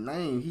just the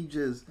name. He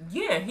just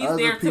he's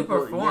there to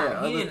perform. Yeah,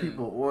 other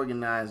people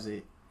organize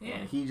it. Yeah,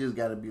 and he just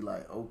got to be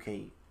like,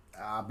 okay,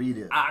 I'll be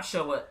there. I'll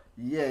show up.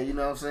 Yeah, you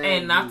know what I'm saying.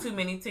 And not too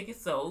many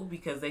tickets sold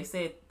because they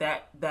said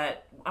that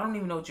I don't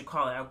even know what you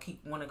call it. I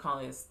want to call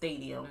it a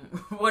stadium,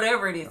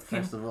 whatever it is. A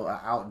festival, an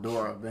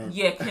outdoor event.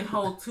 Yeah, can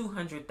hold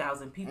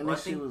 200,000 people. And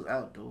this shit was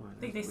outdoor. I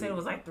think they said it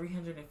was like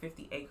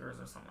 350 acres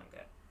or something like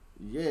that.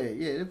 Yeah,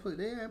 they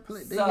had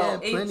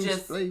plenty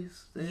of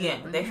space.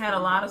 They had a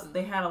lot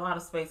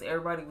of space.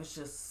 Everybody was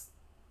just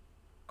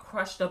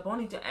crushed up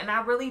on each other, and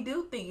I really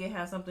do think it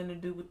has something to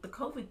do with the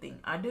COVID thing.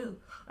 I do.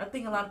 I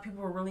think a lot of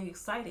people were really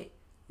excited.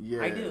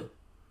 Yeah, I do.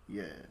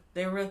 Yeah,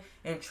 they really.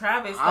 And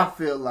Travis, I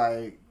feel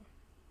like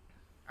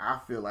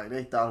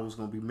they thought it was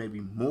gonna be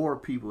maybe more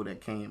people that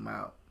came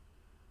out.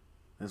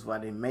 That's why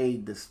they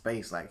made the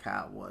space like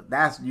how it was.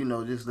 That's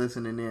just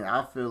listening in.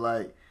 I feel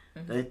like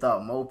they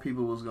thought more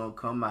people was gonna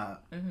come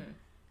out,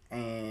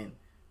 and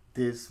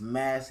this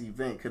mass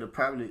event could have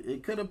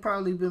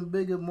probably been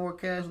bigger, more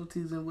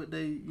casualties than what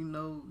they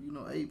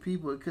 8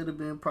 people. It could have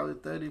been probably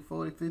 30,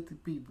 40, 50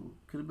 people.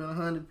 Could have been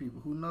 100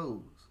 people. Who knows?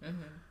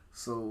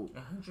 So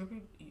 100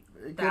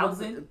 people,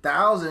 1,000.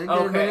 It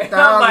could have been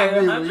 1,000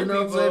 people. You know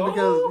what I'm saying?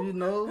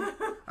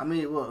 Because I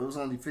mean, it was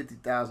only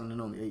 50,000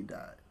 and only 8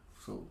 died.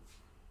 So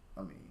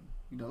I mean,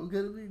 it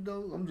could be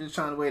though. I'm just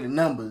trying to weigh the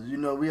numbers.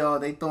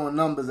 They throwing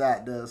numbers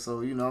out there.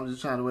 So I'm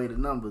just trying to weigh the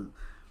numbers.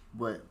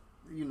 But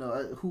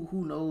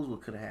who knows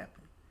what could have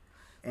happened?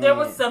 And there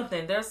was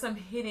something. There's some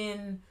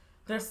hidden.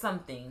 There's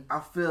something.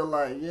 I feel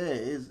like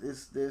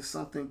there's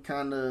something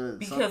kind of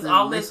because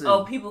all missing.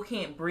 This people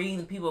can't breathe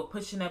and people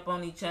pushing up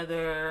on each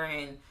other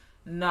and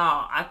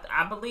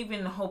I believe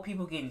in the whole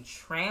people getting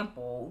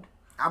trampled.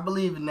 I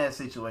believe in that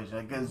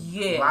situation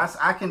because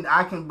I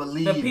can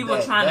believe the people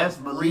that. Trying That's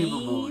to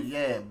believable. Breathe.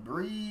 Yeah,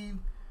 breathe.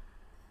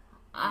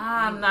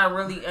 I'm not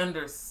really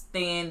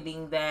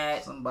understanding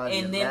that. Somebody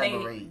and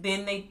elaborate.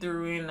 then they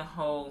threw in the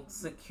whole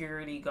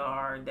security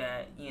guard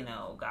that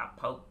got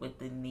poked with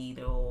the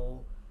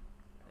needle,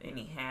 and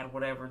he had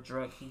whatever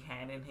drug he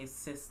had in his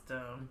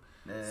system.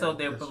 Yeah, so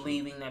they're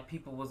believing that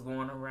people was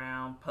going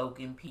around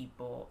poking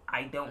people.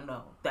 I don't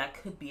know. That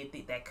could be a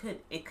thing.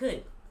 It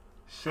could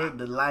shed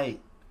the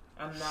light.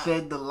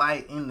 Shed the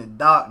light in the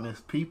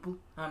darkness, people.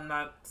 I'm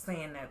not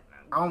saying that.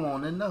 I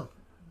want to know.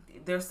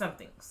 There's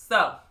something.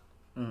 So.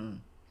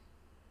 On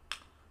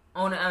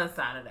the other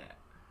side of that,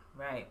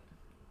 right?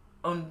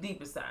 On the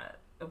deeper side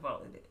of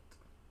all of it,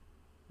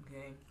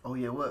 okay? Oh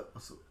yeah, what?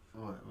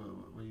 Where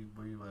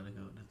you about to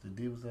go? The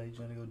deeper side? You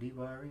trying to go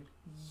deeper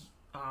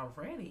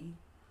already?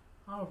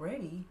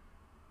 Already?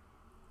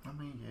 I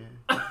mean, yeah.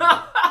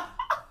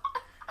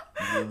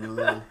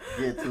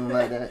 Get to him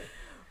like that.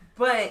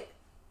 But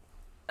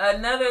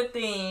another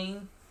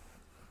thing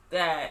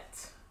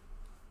that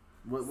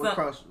What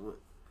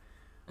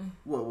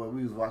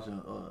we was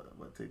watching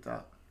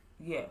TikTok?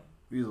 Yeah.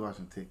 We was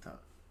watching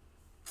TikTok.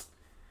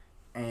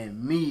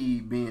 And me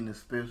being the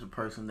spiritual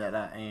person that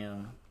I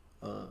am,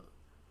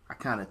 I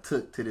kind of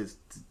took to this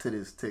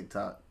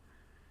TikTok.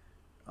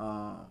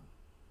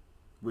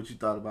 What you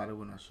thought about it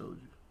when I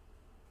showed you?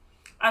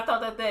 I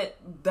thought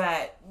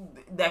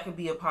that could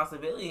be a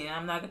possibility.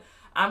 And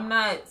I'm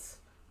not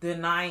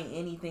denying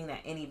anything that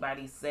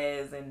anybody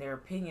says and their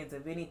opinions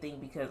of anything,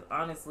 because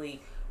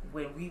honestly,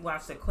 when we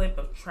watched the clip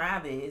of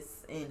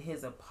Travis in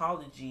his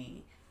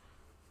apology,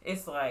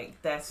 it's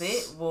like, that's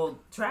it. Well,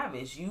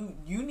 Travis, you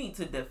need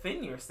to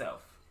defend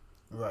yourself.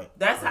 Right.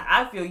 That's how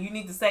I feel. You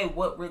need to say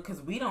what,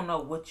 because we don't know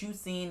what you've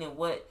seen and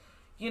what,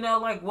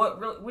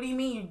 what do you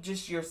mean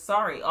you're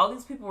sorry? All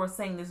these people were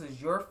saying this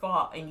is your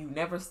fault and you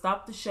never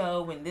stopped the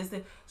show and this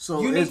is,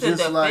 so you need to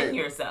defend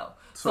yourself.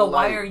 So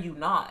why are you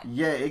not?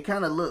 Yeah, it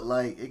kind of looked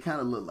like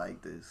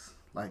this.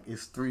 Like,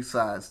 it's 3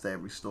 sides to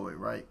every story,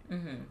 right?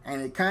 Mm-hmm.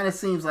 And it kind of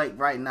seems like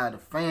right now the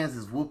fans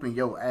is whooping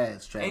your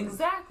ass, Travis.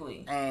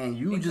 Exactly. And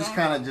you just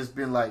kind of just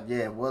been like,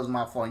 yeah, it was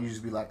my fault. And you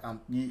just be like,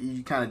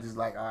 you kind of just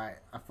like, all right,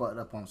 I fucked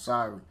up, I'm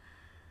sorry.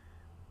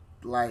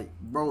 Like,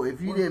 bro, if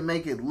you didn't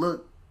make it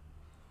look,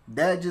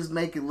 that just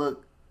make it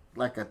look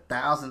like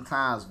 1,000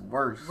 times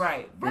worse.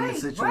 Right. In the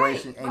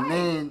situation. Right. And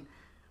then,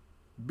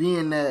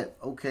 being that,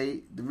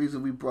 okay, the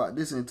reason we brought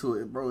this into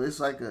it, bro, it's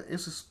a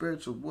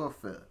spiritual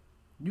warfare.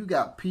 You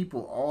got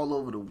people all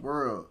over the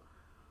world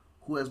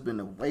who has been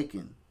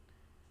awakened,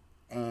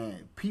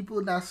 and people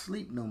not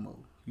sleep no more.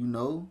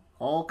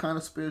 All kind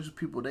of spiritual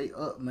people, they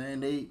up, man.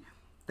 They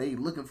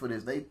looking for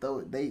this. They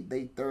third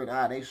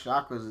eye, they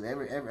chakras,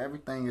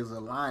 everything is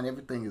aligned,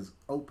 everything is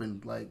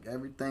open. Like,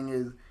 everything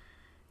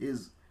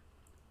is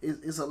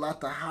a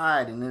lot to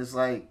hide, and it's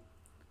like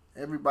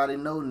everybody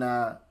know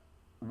now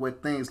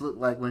what things look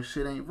like when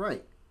shit ain't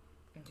right.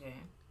 Okay.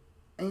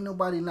 Ain't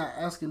nobody not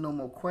asking no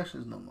more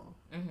questions no more.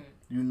 Mm-hmm.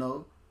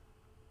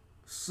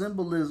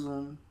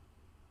 Symbolism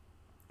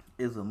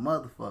is a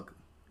motherfucker.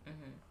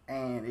 Mm-hmm.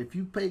 And if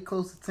you pay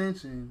close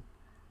attention,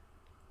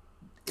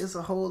 it's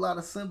a whole lot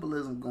of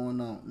symbolism going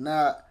on.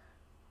 Now,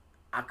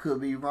 I could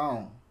be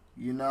wrong.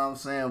 You know what I'm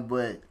saying?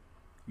 But,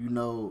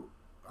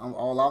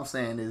 all I'm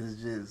saying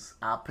is just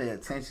I pay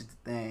attention to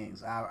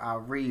things. I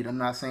read. I'm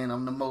not saying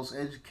I'm the most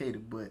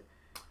educated, but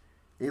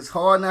it's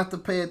hard not to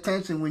pay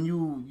attention when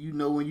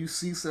when you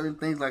see certain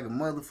things like a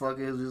motherfucker.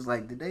 It's just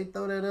like, did they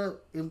throw that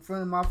up in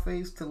front of my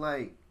face to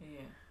like,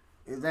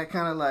 is that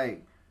kind of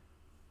like,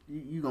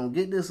 you gonna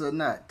get this or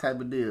not type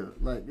of deal?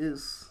 Like,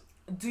 it's.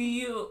 Do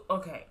you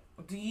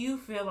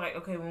feel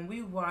like, when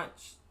we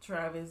watch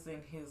Travis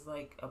and his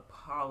like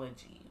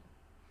apology,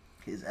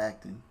 His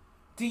acting.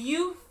 Do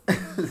you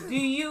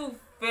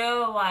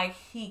feel like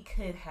he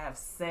could have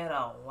said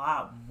a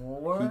lot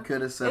more? He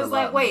could have said a lot. It's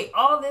like, wait,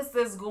 all this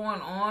that's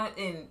going on,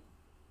 and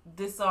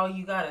this all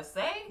you gotta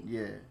say?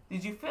 Yeah.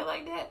 Did you feel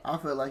like that? I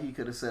felt like he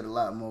could have said a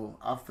lot more.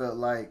 I felt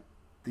like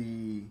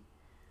the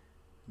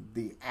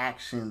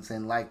actions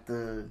and like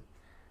the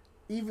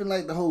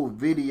whole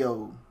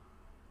video,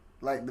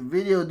 like the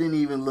video didn't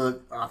even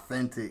look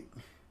authentic.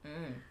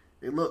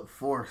 It looked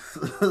forced.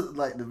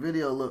 Like the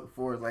video looked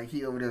forced. Like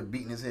he over there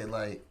beating his head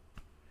like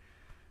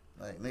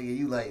nigga,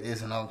 you like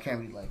this, and on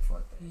camera you like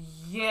fuck that.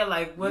 Yeah,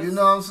 like what's, you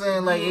know what I'm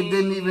saying? Like it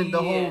didn't even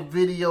the whole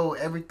video.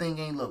 Everything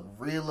ain't look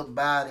real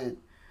about it.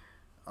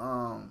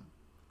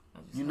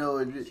 You know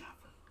it.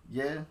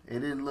 Yeah, it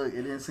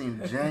didn't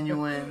seem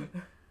genuine.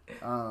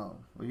 Well,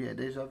 yeah,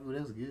 deja vu.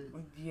 That's good.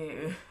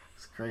 Yeah,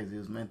 it's crazy. It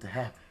was meant to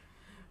happen.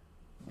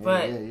 Yeah,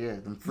 but yeah.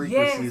 Them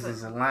frequencies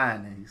is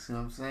aligning. You see what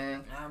I'm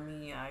saying? I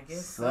mean, I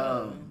guess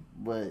so.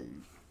 But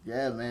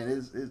yeah, man,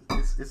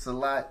 it's a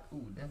lot.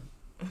 Ooh, damn.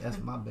 That's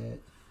my bad.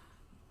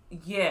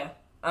 Yeah.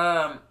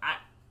 I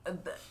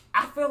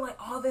feel like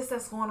all this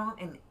that's going on,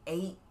 and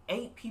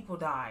eight people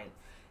died,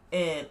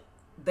 and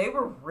they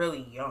were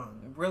really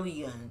young.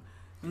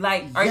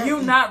 Like, are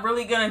you not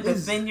really gonna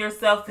defend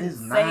yourself and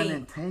say 9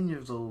 and 10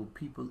 years old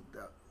people?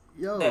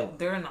 Yo, that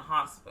they're in the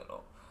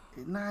hospital.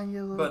 9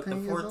 years old, but the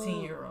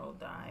 14-year-old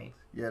died.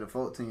 Yeah, the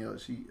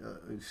 14-year-old, she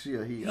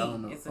or he, I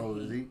don't know. It's a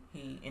he.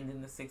 He, and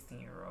then the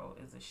 16-year-old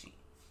is a she.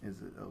 Is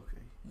it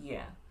okay?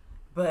 Yeah,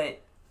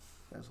 but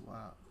that's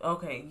wild.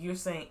 Okay, you're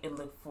saying it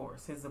looked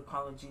forced. His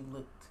apology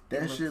looked.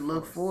 That shit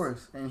looked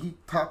forced, and he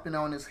topping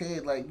on his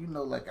head like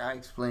like I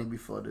explained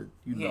before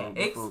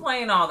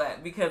explain all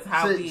that because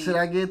should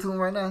I get to him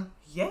right now?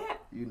 Yeah.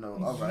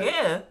 All right.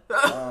 Yeah.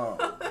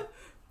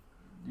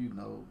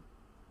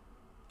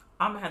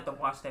 I'm gonna have to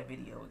watch that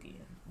video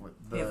again.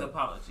 His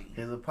apology.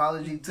 His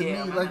apology to me,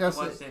 I'm like I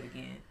said. Watch that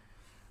again.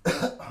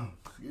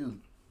 Excuse me.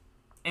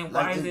 And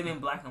why is it in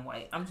black and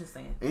white? I'm just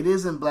saying. It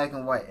is in black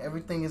and white.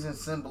 Everything is in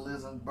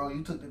symbolism, bro.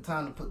 You took the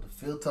time to put the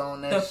filter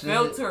on that shit. The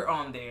filter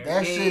on there.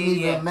 That shouldn't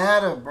even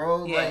matter,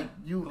 bro. Yeah. Like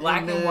you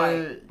black and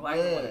white.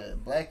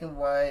 Black and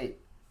white.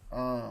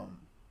 Wow.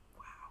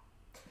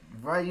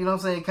 Right, you know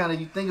what I'm saying? Kind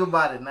of you think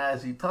about it now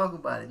as you talk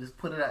about it. Just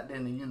put it out there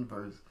in the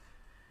universe.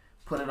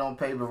 Put it on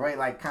paper, right?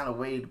 Like kind of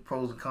weigh the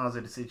pros and cons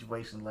of the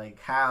situation. Like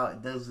how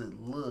does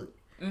it look?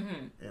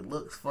 Mm-hmm. It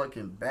looks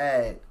fucking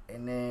bad,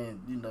 and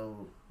then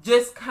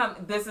this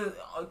is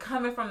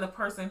coming from the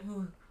person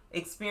who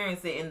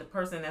experienced it and the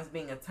person that's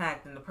being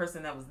attacked and the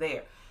person that was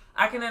there.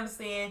 I can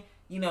understand,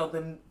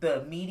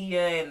 the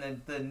media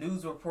and the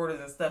news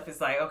reporters and stuff.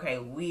 It's like, okay,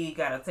 we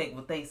gotta take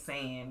what they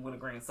saying with a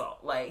grain of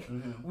salt. Like,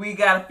 we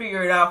gotta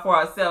figure it out for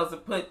ourselves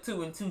and put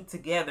 2 and 2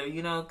 together,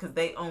 because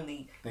they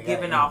only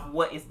giving off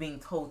what is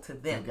being told to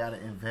them. They gotta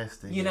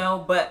invest in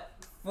but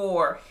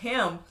for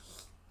him,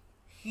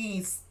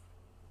 he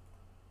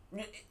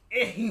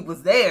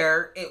was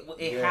there.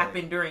 It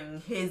happened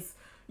during his,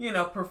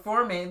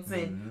 performance,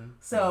 and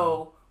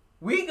so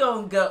we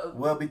gonna go.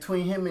 Well,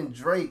 between him and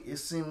Drake, it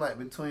seemed like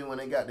when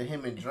they got to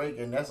him and Drake,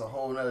 and that's a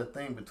whole other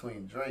thing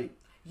between Drake.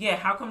 Yeah,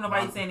 how come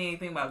nobody's saying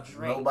anything about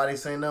Drake? Nobody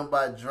saying nothing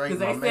about Drake.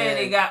 Because they said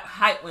they got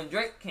hype when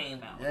Drake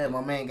came out. Yeah,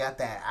 my man got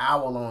that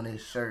owl on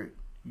his shirt.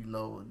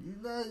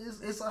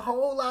 It's a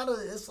whole lot of.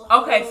 So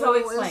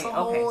explain. It's a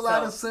whole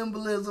lot of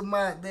symbolism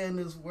out there in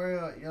this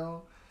world,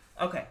 yo.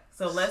 Okay,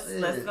 so let's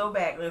go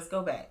back. Let's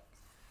go back.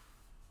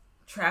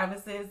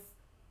 Travis's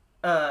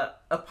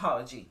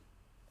apology.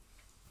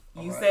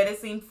 You said it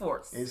seemed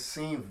forced. It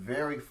seemed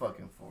very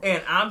fucking forced.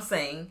 And I'm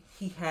saying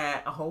he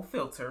had a whole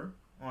filter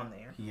on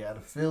there. He had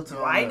a filter.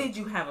 Why did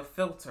you have a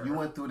filter? You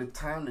went through the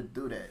time to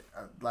do that.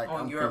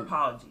 Your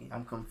apology.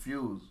 I'm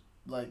confused.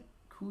 Like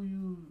who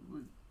you?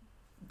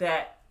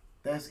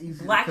 That's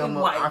easy. Black to and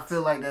white. I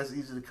feel like that's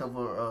easy to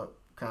cover up.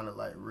 Kind of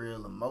like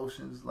real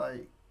emotions.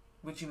 Like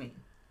what you mean?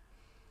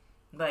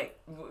 Like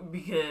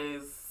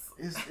because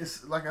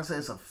it's like I said,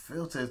 it's a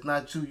filter. It's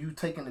not you. You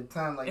taking the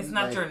time. Like it's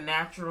not your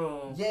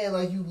natural. Yeah,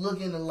 like you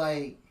looking to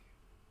like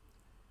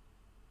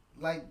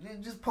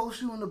just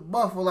post you in the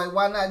buff, or like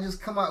why not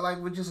just come out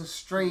like with just a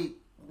straight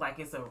like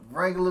it's a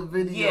regular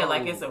video. Yeah,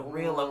 like it's a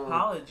real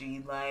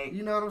apology. Like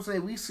you know what I'm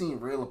saying? We seen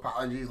real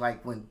apologies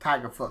like when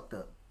Tiger fucked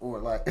up, or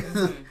like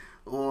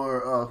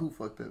or who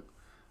fucked up.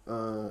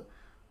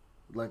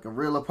 Like a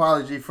real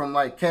apology from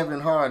like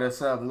Kevin Hart or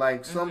something.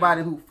 Like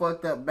somebody who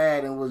fucked up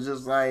bad and was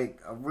just like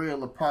a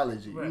real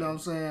apology. Right. You know what I'm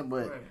saying?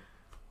 But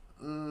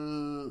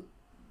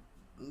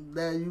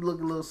that you look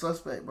a little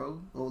suspect,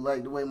 bro. Or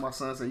like the way my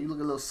son said, you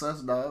look a little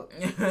sus, dog.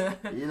 You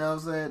know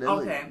what I'm saying?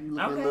 Okay.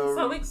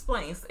 So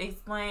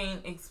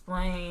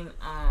explain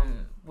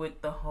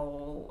with the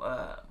whole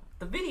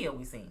the video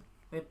we seen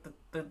with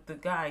the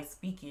guy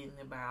speaking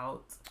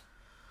about.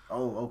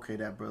 Oh, okay,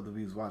 that brother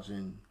we was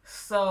watching.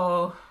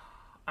 So.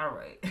 All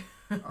right.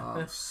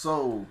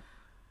 So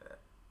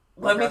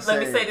let me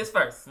say this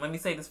first. Let me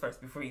say this first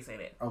before you say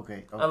that.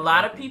 Okay. A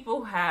lot of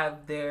people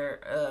have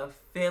their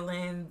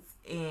feelings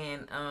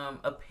and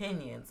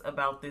opinions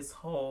about this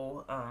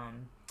whole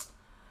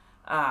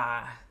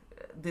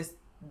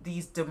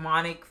these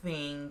demonic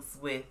things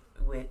with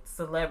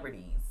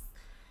celebrities.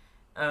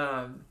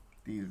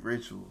 These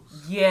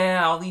rituals.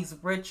 Yeah, all these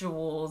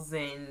rituals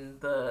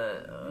and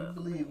the you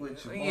believe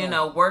what you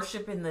want.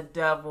 worshiping the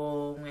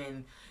devil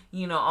and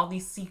all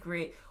these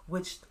secret,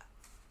 which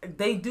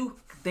they do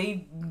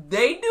a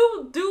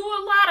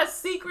lot of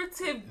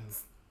secretive,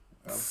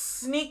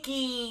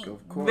 sneaky,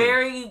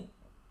 very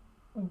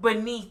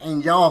beneath.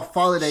 And y'all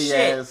follow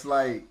their ass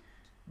like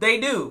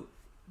they do.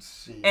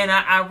 Shit. And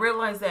I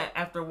realized that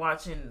after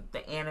watching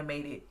the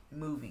animated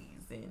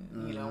movies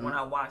and when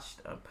I watched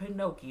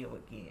Pinocchio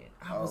again,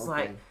 I was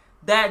like,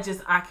 that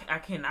just I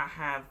cannot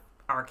have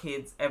our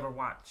kids ever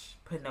watch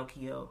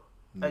Pinocchio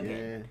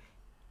again,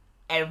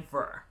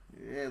 ever.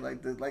 Yeah,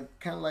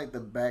 kind of like the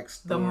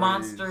backstory. The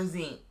Monsters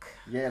Inc.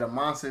 Yeah, the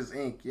Monsters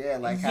Inc. Yeah,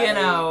 like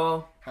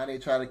how they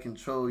try to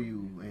control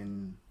you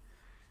and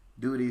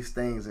do these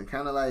things and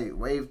kind of like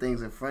wave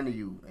things in front of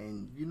you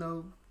and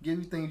give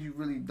you things you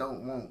really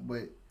don't want,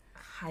 but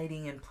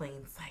hiding in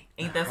plain sight.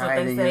 Ain't that what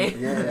they say?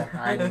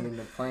 Hiding in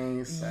the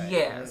plain sight.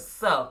 Yeah.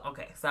 So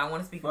I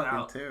want to speak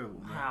about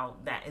terrible, how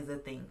that is a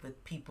thing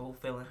with people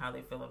feeling how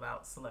they feel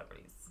about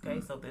celebrities. Okay,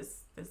 so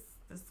this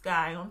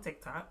guy on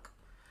TikTok.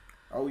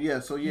 Oh yeah,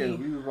 so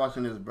we was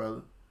watching this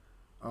brother.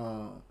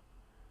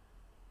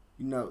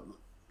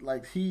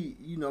 Like he,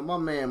 my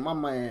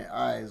man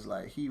eyes,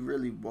 like he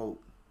really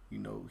woke.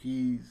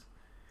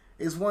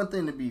 It's one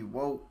thing to be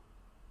woke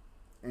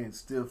and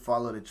still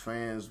follow the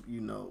trends,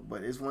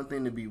 but it's one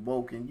thing to be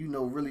woke and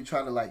really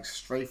try to like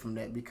stray from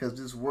that because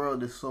this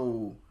world is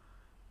so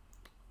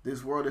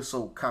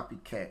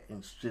copycat and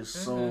it's just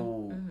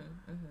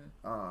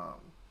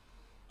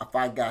if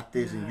I got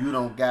this and you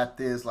don't got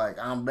this, like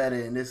I'm better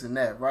and this and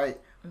that, right?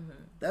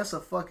 That's a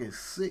fucking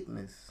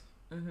sickness.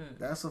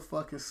 That's a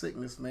fucking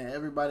sickness, man.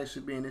 Everybody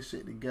should be in this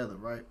shit together,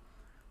 right?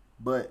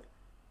 But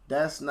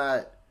that's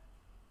not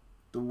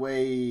the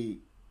way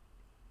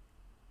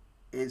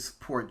it's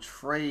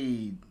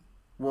portrayed.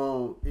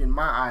 Well, in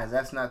my eyes,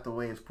 that's not the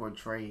way it's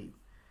portrayed.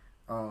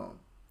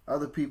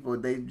 Other people,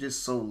 they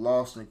just so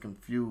lost and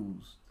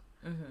confused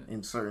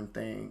in certain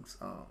things.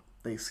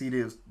 They see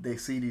these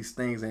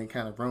things and they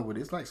kind of run with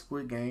it. It's like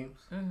Squid Games.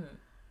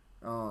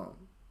 I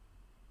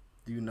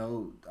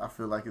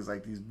feel like it's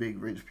like these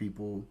big rich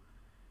people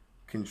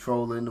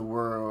controlling the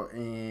world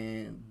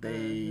and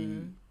they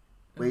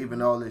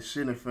waving all this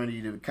shit in front of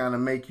you to kind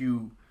of make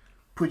you,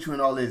 put you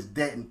in all this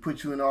debt and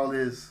put you in all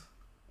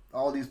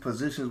these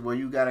positions where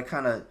you gotta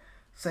kind of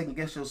second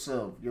guess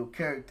yourself, your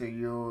character,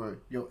 your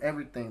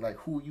everything, like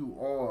who you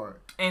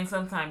are. And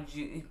sometimes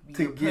you're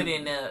put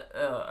in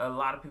a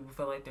lot of people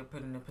feel like they're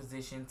put in a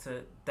position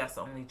to, that's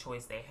the only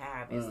choice they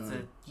have is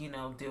to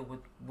deal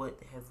with what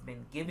has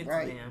been given to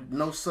them.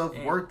 No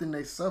self-worth in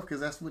themselves because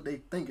that's what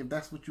they think. If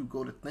that's what you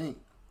go to think,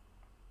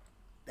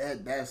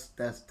 that's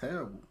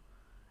terrible.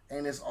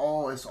 And it's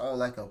all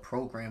like a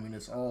programming.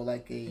 It's all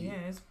like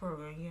it's a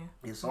program. Yeah,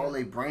 it's all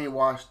a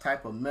brainwash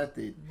type of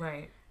method.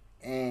 Right.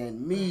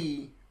 And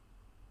me,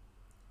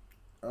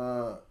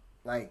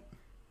 like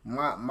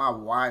my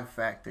why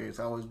factor has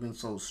always been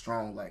so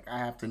strong. Like I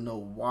have to know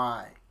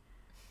why.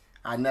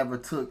 I never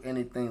took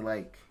anything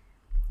like,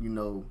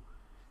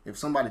 if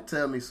somebody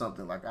tell me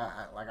something, like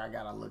I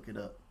gotta look it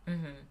up.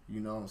 You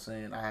know what I'm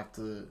saying? I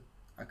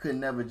could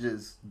never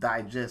just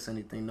digest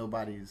anything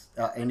anybody's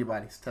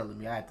telling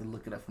me. I had to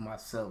look it up for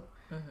myself.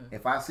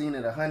 If I seen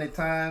it 100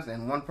 times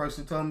and one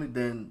person told me,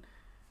 then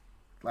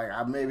like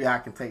maybe I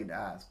can take the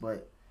odds.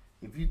 But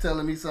if you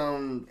telling me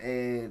something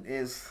and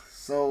it's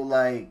so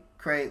like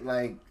crazy,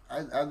 like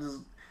I just,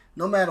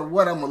 no matter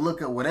what, I'm gonna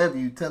look at whatever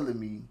you telling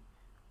me.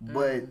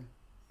 But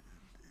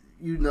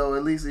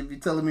at least if you're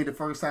telling me the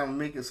first time,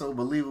 make it so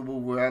believable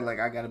where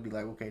I gotta be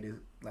like, okay, this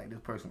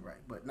person right.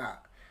 But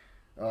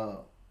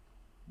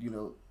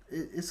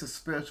it's a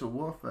spiritual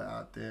warfare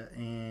out there,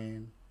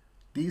 and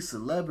these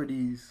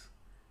celebrities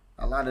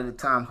a lot of the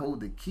time hold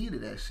the key to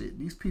that shit.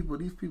 These people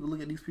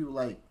look at these people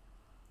like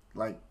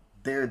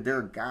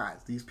they're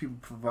gods. These people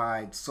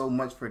provide so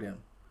much for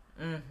them,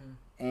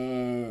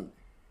 and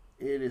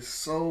it is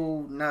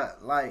so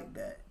not like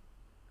that.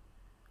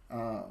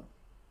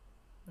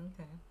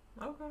 Okay.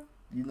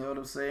 You know what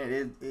I'm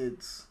saying?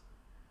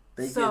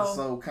 They get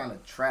so kind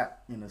of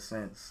trapped in a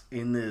sense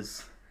in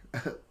this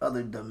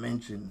other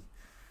dimension.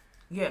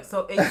 Yeah,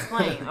 so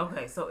explain.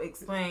 Okay,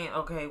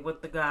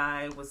 what the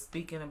guy was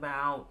speaking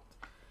about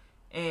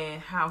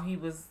and how he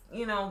was,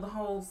 the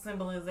whole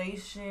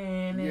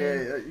symbolization.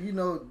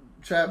 And,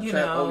 Trap.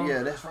 Oh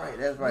yeah, that's right.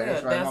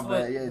 My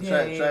bad. Yeah,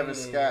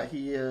 Travis Scott.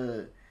 He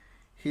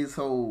his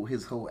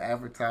whole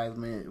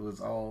advertisement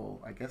was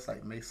all, I guess,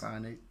 like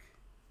Masonic.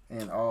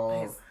 And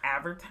all his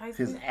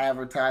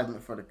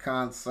advertisement for the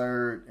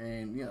concert,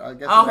 and I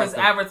guess his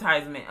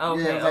advertisement.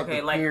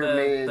 Okay, like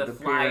the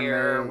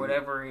flyer pyramid, or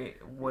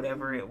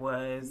whatever it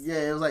was.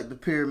 Yeah, it was like the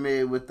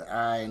pyramid with the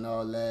eye and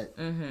all that.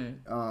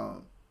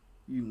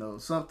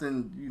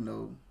 Something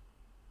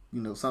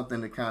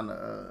to kind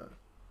of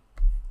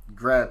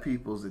grab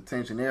people's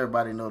attention.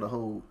 Everybody know the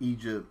whole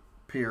Egypt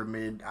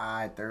pyramid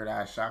eye, third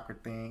eye chakra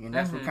thing, and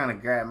that's what kind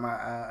of grabbed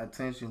my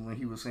attention when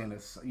he was saying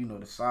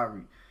the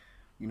sorry,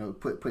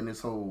 putting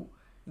his whole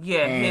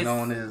hand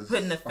on his,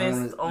 putting the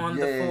fist on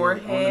the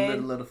forehead, on the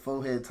middle of the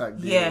forehead type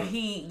deal.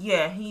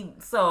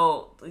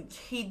 So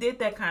he did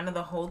that kind of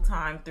the whole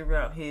time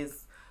throughout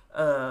his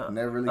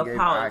never really gave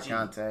eye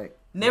contact.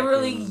 Never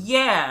really,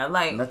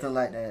 nothing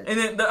like that. And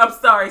then I'm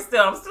sorry,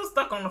 I'm still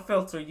stuck on the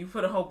filter. You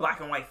put a whole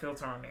black and white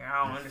filter on there.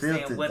 I don't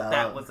understand what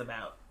that was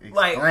about.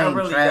 Explain, I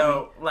really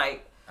don't.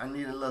 I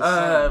need a little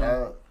something,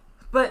 dog.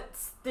 But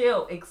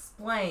still,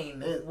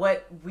 explain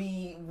what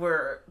we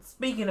were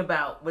speaking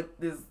about with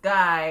this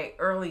guy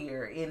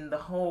earlier in the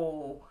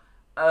whole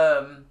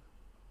the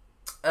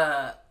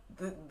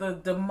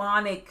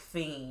demonic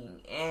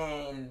thing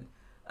and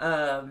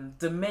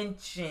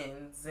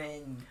dimensions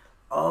and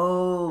that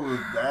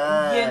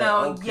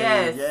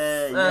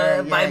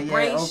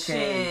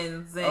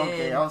vibrations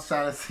and I was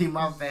trying to see,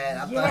 my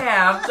bad.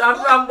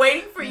 I'm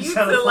waiting for you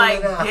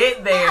to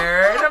get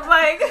there, and I'm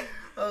like.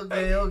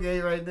 Okay,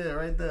 right there.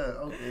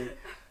 Okay,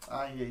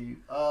 I hear you.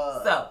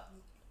 I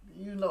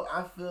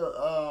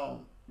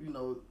feel,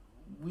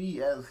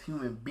 we as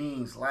human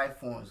beings, life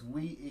forms,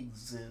 we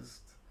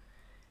exist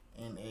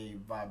in a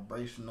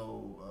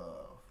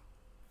vibrational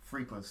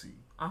frequency.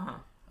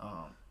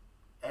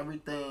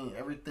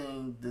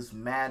 Everything, this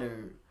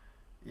matter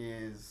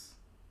is,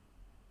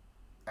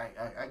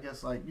 I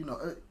guess,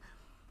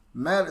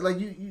 matter.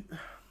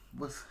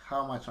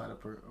 How am I trying to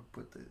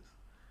put this?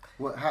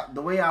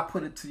 The way I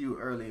put it to you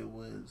earlier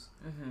was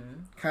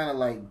kind of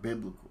like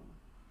biblical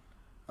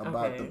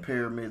about the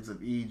pyramids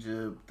of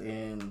Egypt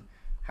and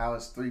how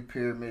it's 3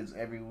 pyramids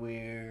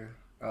everywhere.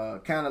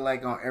 Kind of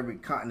like on every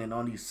continent,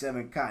 on these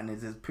 7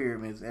 continents, there's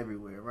pyramids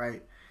everywhere,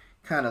 right?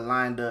 Kind of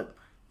lined up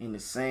in the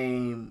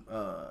same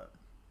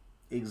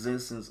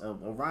existence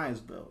of Orion's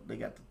belt. They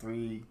got the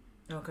 3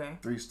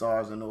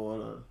 stars in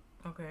order.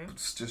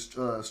 Just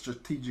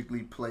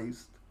strategically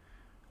placed.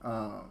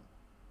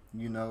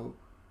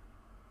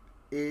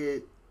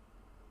 It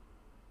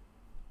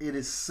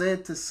is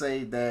said to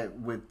say that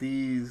with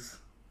these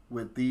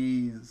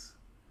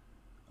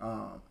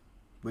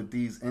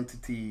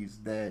entities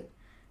that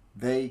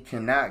they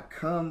cannot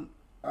come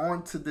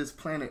onto this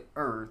planet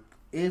Earth,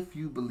 if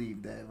you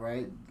believe that,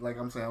 right? Like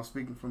I'm saying, I'm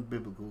speaking from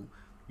biblical.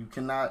 You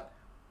cannot,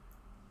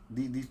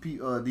 these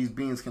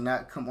beings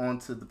cannot come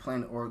onto the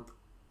planet Earth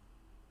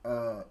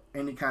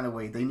any kind of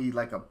way. They need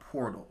like a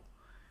portal,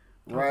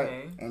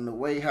 right? And the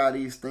way how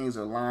these things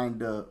are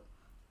lined up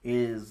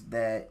is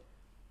that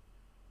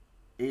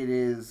it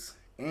is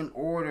in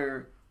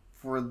order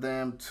for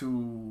them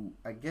to,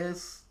 I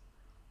guess,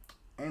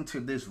 enter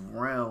this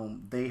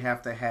realm, they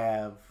have to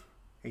have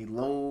a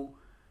low,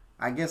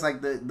 I guess,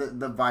 like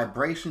the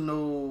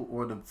vibrational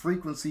or the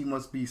frequency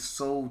must be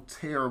so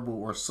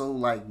terrible or so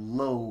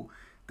low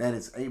that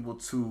it's able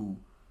to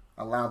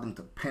allow them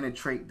to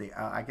penetrate the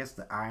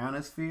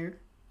ionosphere.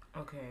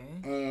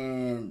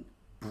 And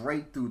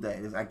break through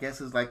that. I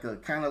guess it's like a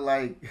kind of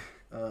like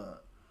a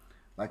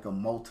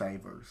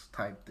multiverse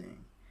type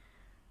thing.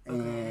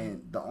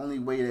 And the only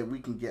way that we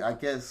can get, I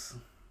guess,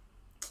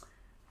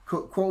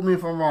 quote me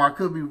if I'm wrong, I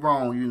could be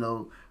wrong,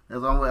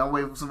 as I'm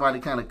waiting for somebody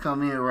to kind of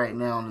come in right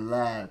now on the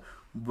live,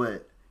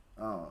 but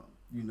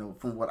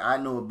from what I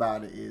know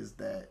about it is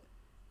that,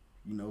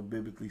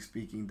 biblically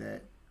speaking,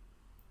 that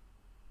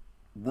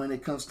when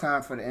it comes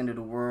time for the end of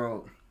the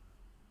world,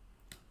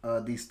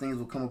 these things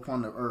will come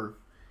upon the earth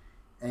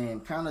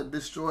and kind of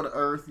destroy the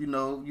earth.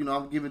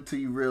 I'm giving it to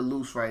you real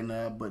loose right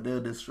now, but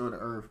they'll destroy the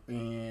earth,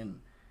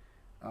 and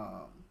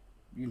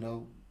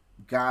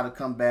God will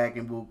come back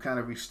and we'll kind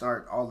of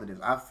restart all of this.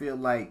 I feel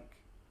like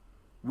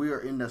we are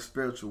in the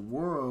spiritual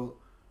world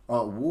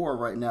war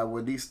right now,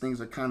 where these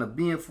things are kind of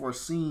being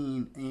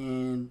foreseen,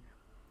 and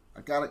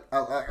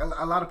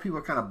a lot of people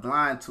are kind of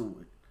blind to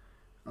it.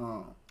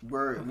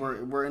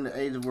 We're in the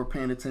age of we're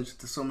paying attention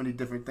to so many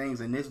different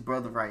things, and this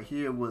brother right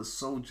here was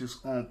so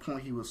just on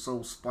point. He was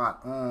so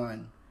spot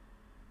on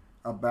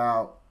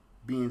about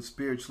being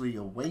spiritually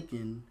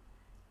awakened,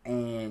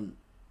 and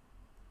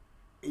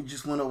it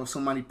just went over so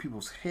many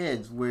people's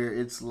heads, where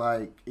it's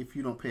like, if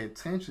you don't pay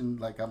attention,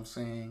 like I'm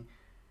saying,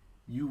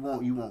 you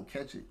won't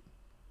catch it.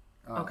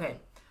 Okay.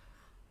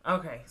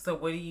 So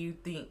what do you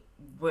think?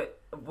 What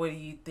do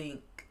you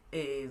think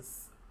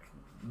is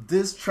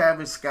this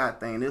Travis Scott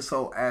thing? This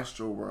whole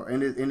Astral World,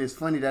 and it's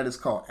funny that it's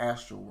called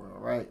Astral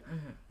World, right?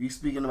 You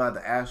speaking about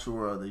the Astral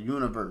World, the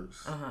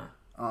universe.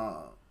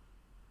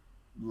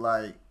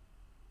 Like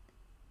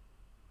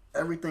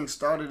everything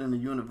started in the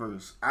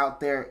universe, out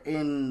there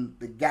in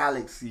the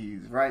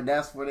galaxies, right?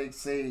 That's what they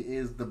say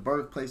is the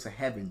birthplace of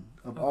heaven,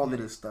 of all of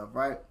this stuff,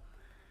 right?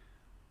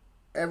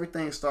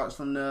 Everything starts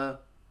from the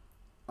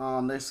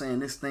they're saying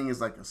this thing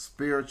is like a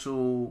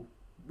spiritual,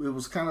 it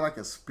was kind of like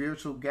a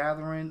spiritual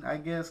gathering, I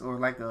guess, or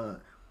like a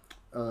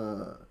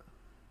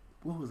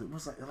what was it? It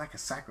was like a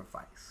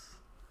sacrifice.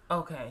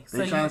 Okay.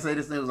 They're trying to say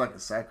this thing was like a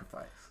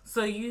sacrifice.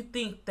 So you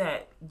think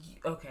that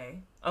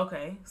okay.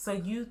 So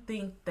you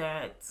think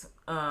that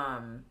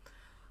God,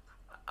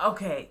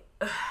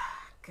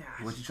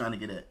 gosh. What you trying to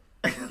get at?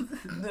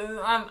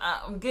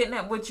 I'm getting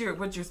at what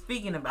you're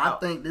speaking about. I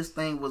think this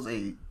thing was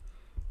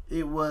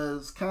it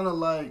was kind of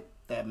like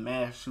that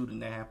mass shooting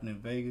that happened in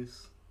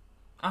Vegas.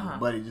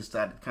 Buddy just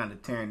started kind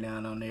of tearing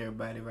down on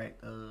everybody right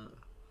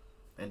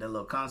at that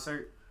little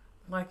concert.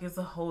 Like it's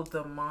a whole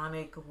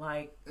demonic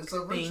it's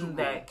a thing ritual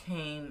that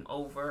came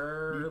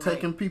over. You're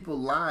taking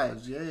people's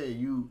lives. Yeah,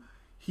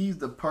 he's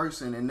the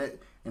person, and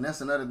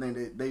that's another thing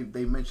that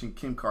they mentioned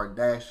Kim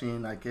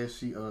Kardashian. I guess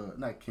she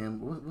not Kim.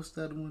 What's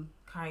the other one?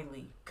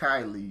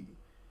 Kylie.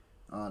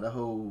 The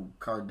whole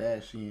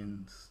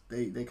Kardashians.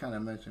 They kind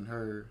of mentioned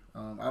her.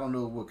 I don't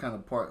know what kind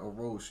of part or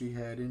role she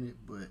had in it,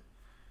 but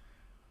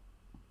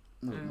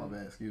my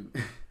bad, excuse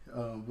me.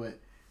 But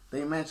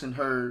they mentioned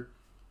her.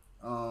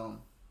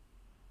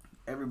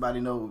 Everybody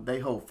know they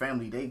whole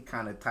family. They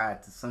kind of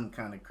tied to some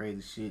kind of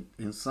crazy shit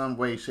in some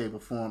way, shape, or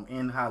form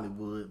in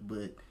Hollywood.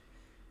 But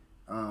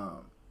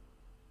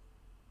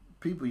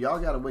people, y'all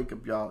gotta wake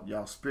up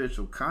y'all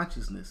spiritual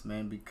consciousness,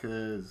 man,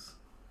 because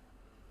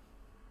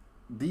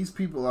these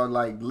people are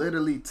like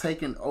literally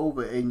taking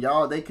over, and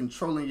they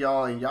controlling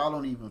y'all, and y'all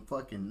don't even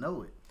fucking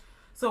know it.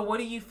 So what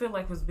do you feel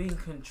like was being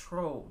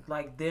controlled?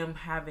 Like them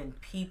having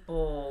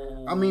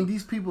people? I mean,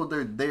 these people,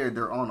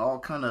 they're on all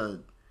kind of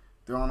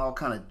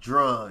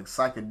drugs,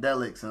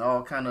 psychedelics, and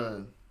all kind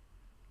of,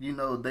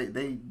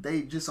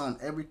 they just on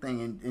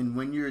everything. And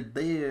when you're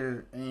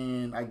there,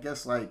 and I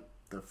guess like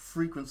the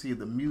frequency of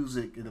the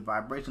music and the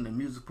vibration of the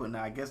music putting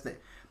out, I guess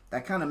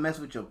that kind of mess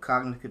with your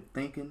cognitive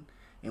thinking.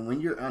 And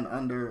when you're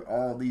under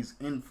all these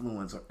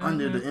influence or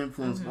under the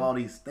influence of all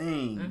these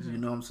things, you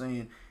know what I'm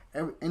saying?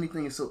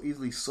 Anything is so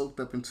easily soaked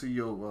up into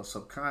your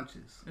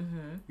subconscious.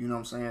 You know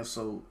what I'm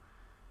saying?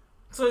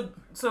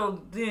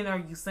 So then are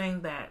you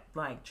saying that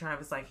like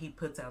Travis, like he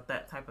puts out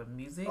that type of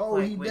music? Oh,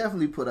 he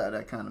definitely put out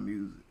that kind of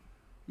music.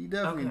 He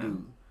definitely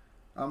do.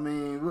 I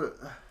mean,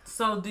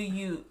 so do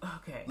you?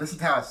 Okay. Listen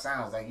to how it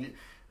sounds. Like you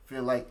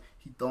feel like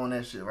he throwing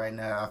that shit right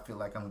now. I feel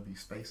like I'm gonna be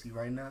spacey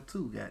right now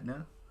too.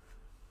 Goddamn.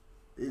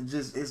 It's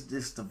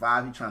just the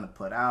vibe he trying to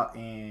put out.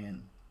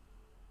 And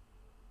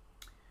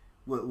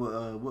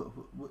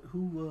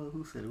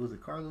who said it? Was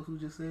it Carlos who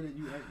just said it?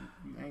 You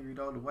angry at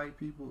all the white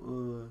people?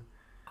 Who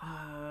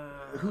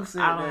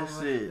said that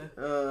shit?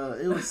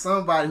 It was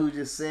somebody who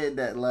just said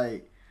that,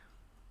 like,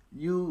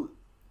 you.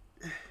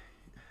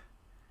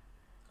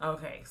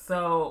 Okay,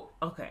 so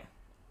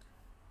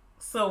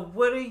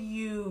what do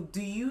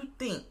you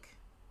think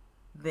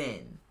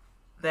then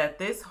that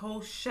this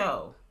whole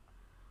show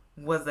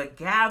was a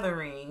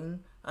gathering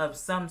of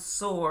some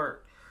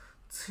sort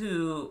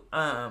to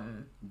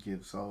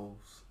give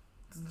souls?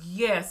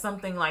 Yeah,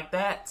 something like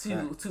that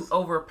to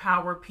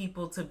overpower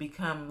people to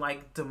become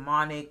like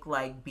demonic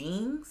like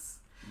beings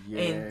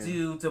and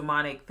do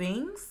demonic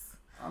things.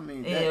 I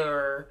mean,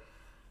 or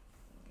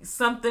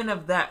something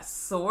of that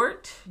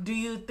sort. Do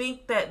you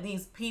think that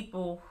these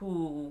people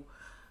who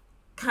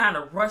kind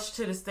of rushed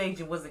to the stage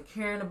and wasn't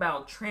caring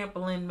about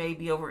trampling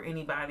maybe over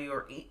anybody,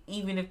 or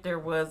even if there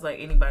was like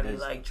anybody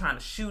like trying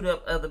to shoot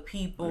up other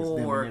people,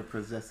 or in a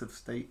possessive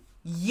state?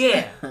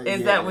 Yeah.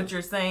 Is that what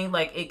you're saying?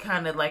 Like it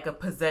kind of like a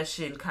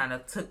possession kind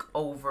of took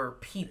over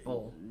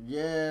people.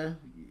 Yeah,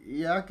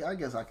 I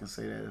guess I can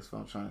say that. That's what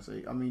I'm trying to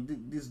say. I mean,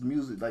 this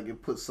music, like,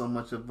 it puts so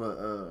much of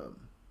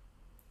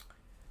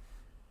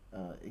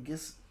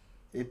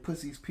it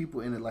puts these people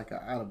in like an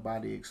out of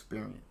body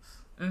experience.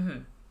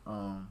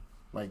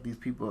 Like these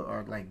people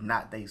are like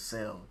not they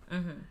self,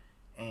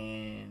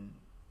 and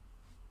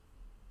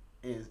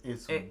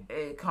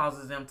it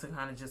causes them to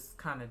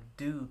kind of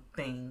do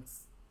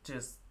things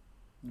just.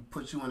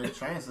 Put you in a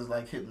trance. Is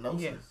like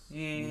hypnosis.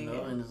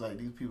 And it's like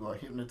these people are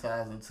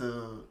hypnotized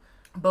until.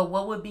 But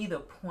what would be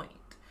the point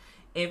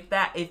if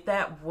that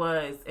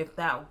was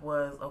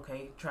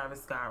okay,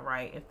 Travis Scott,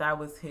 right? If that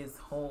was his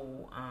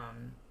whole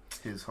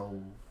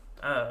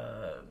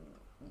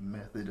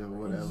method or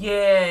whatever.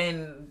 Yeah,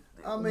 and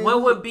I mean,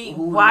 what would be?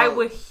 Why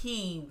would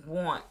he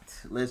want?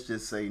 Let's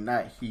just say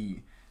not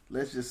he.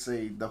 Let's just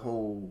say the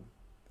whole.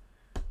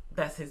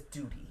 That's his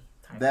duty.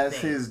 That's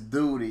his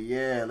duty,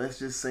 yeah. Let's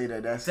just say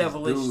that's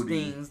devilish his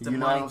duty. Things, you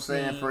know what I'm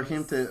saying? For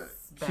him to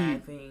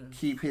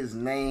keep his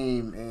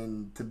name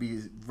and to be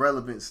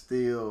relevant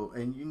still,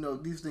 and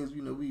these things.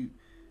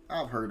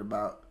 I've heard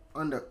about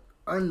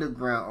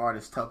underground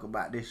artists talk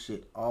about this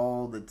shit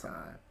all the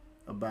time.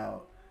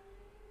 About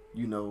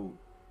they'll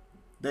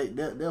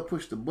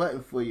push the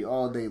button for you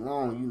all day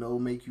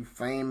long. Make you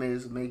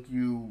famous, make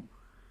you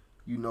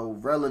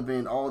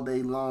relevant all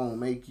day long,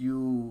 make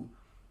you.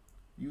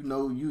 You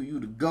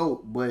the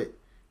GOAT, but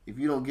if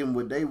you don't give them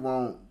what they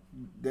want,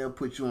 they'll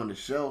put you on the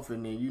shelf,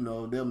 and then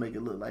they'll make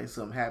it look like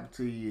something happened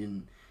to you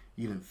and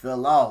you done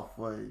fell off,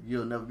 or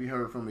you'll never be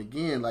heard from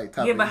again. Like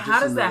but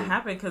how does that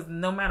happen? Because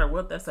no matter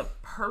what, that's a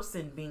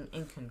person being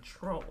in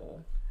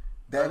control.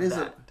 That is.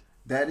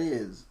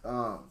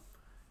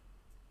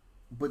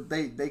 But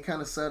they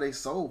kind of sell their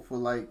soul for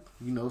like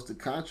it's the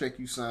contract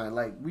you sign.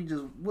 Like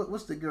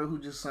what's the girl who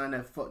just signed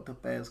that fucked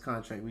up ass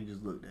contract we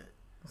just looked at?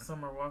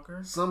 Summer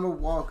Walker.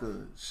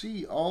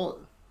 She all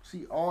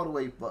the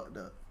way fucked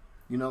up.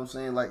 You know what I'm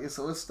saying? Like, it's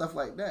stuff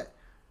like that.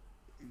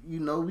 You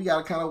know, we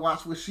gotta kind of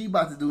watch what she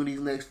about to do in these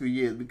next few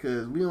years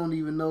because we don't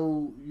even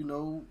know, you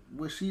know,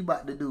 what she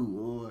about to do,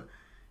 or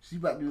she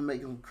about to be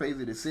making some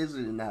crazy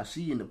decisions, and now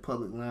she in the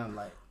public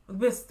limelight.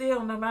 But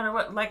still, no matter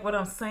what, like what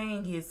I'm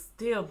saying is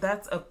still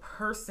that's a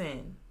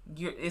person.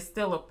 It's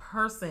still a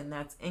person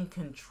that's in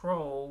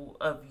control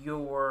of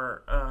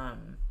your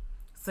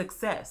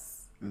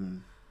success. Mm-hmm.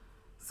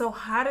 So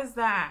how does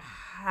that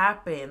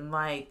happen?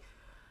 Like,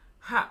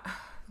 how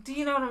do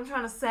you know what I'm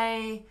trying to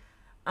say?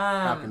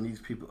 How can these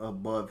people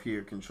above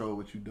here control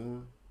what you're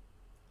doing?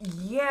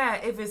 Yeah,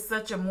 if it's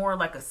such a more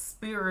like a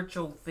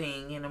spiritual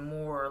thing and a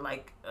more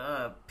like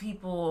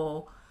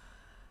people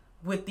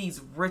with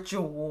these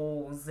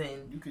rituals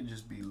and... You could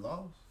just be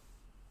lost.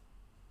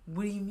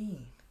 What do you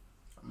mean?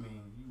 I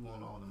mean, you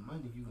want all the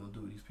money, you gonna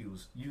do what these people...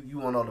 You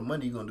want all the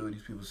money, you gonna do what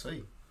these people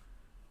say.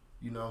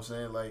 You know what I'm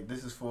saying? Like,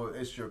 this is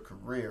it's your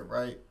career,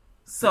 right?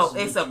 So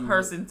it's a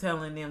person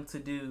telling them to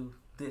do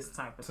this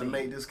type of thing. To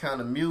make this kind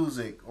of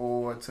music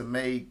or to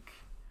make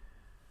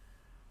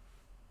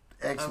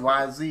X,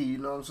 Y, Z, you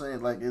know what I'm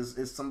saying? Like,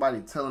 it's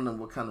somebody telling them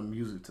what kind of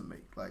music to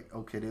make. Like,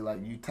 okay, they're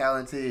like, you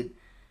talented,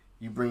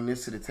 you bring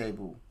this to the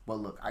table. But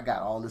look, I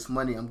got all this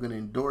money, I'm going to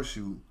endorse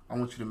you. I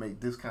want you to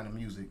make this kind of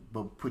music,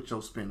 but put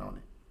your spin on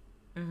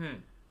it. Mm-hmm.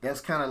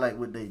 That's kind of like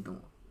what they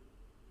doing.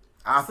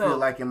 I feel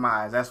like in my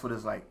eyes, that's what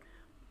it's like.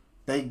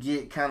 They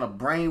get kind of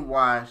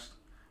brainwashed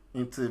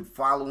into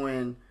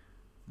following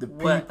the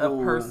people. What a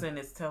person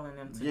is telling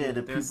them to do. Yeah,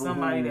 the people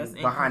somebody that's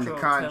behind the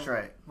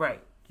contract. Right.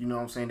 You know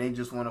what I'm saying? They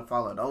just want to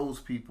follow those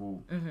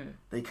people. Mm-hmm.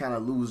 They kind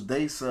of lose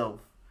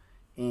themselves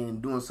in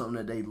doing something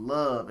that they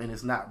love, and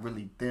it's not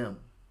really them.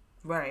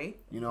 Right.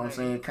 You know what I'm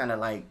saying? Kind of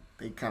like,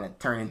 they kind of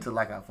turn into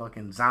like a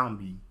fucking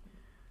zombie.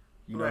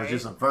 You know, it's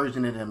just a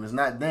version of them. It's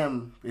not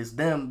them. It's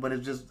them, but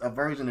it's just a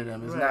version of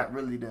them. It's not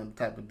really them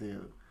type of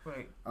deal.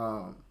 Right.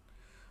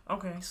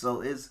 Okay.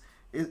 So it's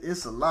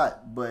a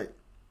lot, but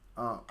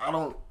I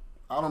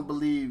don't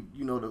believe,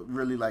 you know, to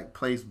really like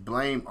place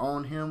blame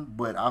on him,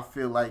 but I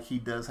feel like he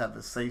does have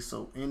a say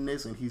so in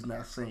this, and he's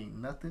not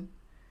saying nothing.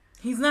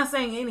 He's not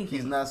saying anything.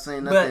 He's not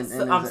saying nothing.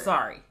 But I'm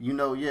sorry. You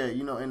know,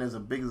 and as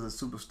big as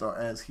a superstar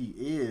as he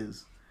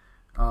is,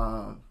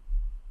 I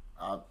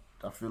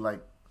feel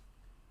like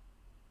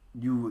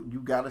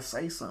you gotta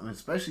say something,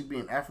 especially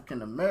being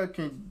African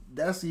American.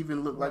 That's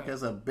even look like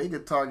as a bigger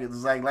target.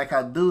 It's like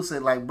how dude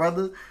said, like,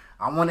 brother,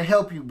 I want to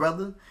help you,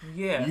 brother.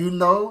 Yeah. You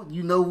know,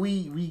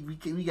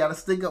 we gotta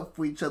stick up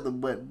for each other.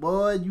 But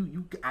boy,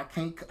 I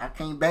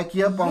can't back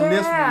you up on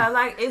this one. Yeah,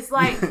 like it's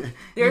like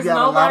there's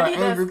nobody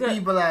that's gonna,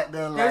 people out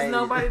there. There's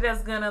nobody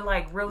that's gonna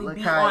like really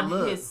be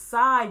on his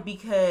side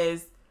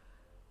because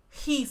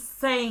he's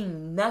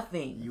saying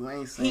nothing. You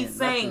ain't saying He's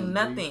saying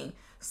nothing.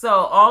 So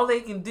all they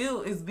can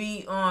do is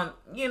be on,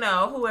 you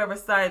know,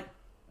 whoever's side.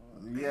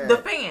 Yeah. The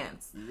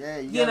fans. Yeah,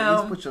 you know, at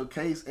least put your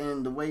case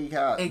in the way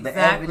how the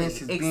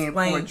evidence is being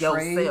portrayed.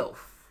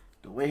 Yourself.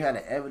 The way how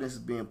the evidence is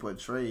being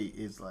portrayed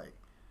is like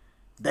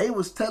they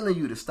was telling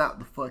you to stop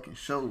the fucking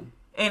show,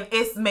 and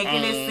it's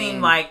making it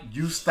seem like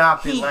you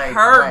stopped it. He like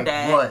heard like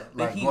that, what?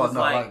 But like he what? was No,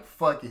 like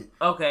fuck it.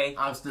 Okay,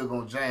 I'm still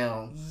gonna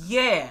jam.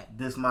 Yeah,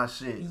 this my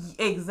shit.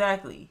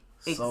 Exactly.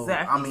 So,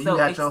 I mean, you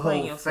got your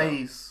whole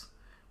face.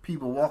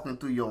 People walking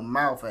through your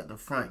mouth at the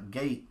front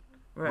gate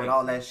with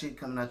all that shit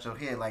coming out your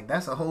head. Like,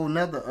 that's a whole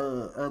nother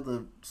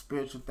other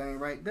spiritual thing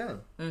right there.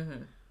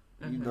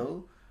 Mm-hmm. You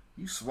know,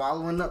 you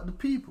swallowing up the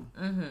people.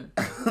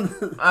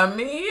 Mm-hmm. I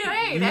mean,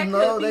 hey, that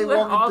know, could be they with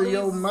walking all through these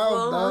your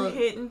mouth, dog.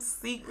 Hidden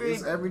secret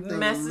it's everything.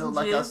 messages. You know,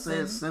 like I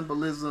said,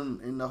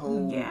 symbolism in the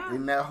whole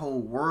in that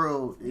whole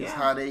world is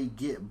how they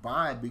get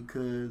by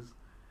because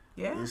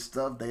it's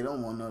stuff they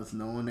don't want us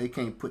knowing. They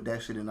can't put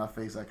that shit in our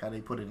face like how they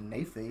put it in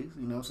their face.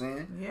 You know what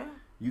I'm saying? Yeah.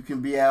 You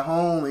can be at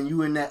home and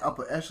you in that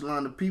upper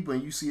echelon of people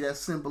and you see that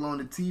symbol on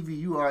the TV.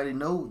 You already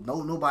know.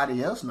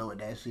 Nobody else know what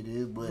that shit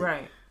is, but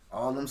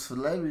all them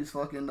celebrities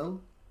fucking know.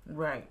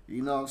 Right.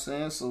 You know what I'm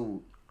saying?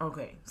 So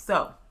okay.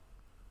 So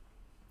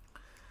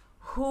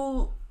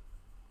who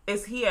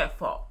is he at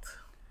fault?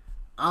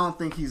 I don't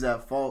think he's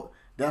at fault.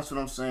 That's what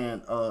I'm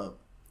saying. To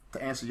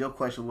answer your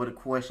question, what a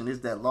question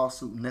is that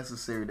lawsuit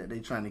necessary that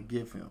they trying to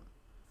give him?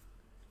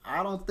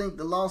 I don't think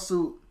the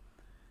lawsuit.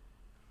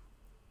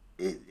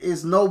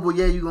 It's noble,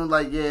 you're going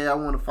to I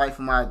want to fight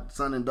for my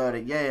son and daughter.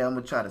 Yeah, I'm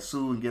going to try to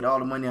sue and get all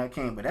the money I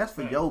can. But that's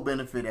for your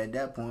benefit at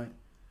that point.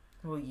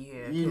 Well,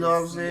 yeah. You know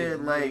what I'm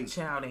saying? Like,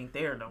 child ain't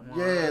there no more.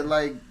 Yeah,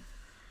 like,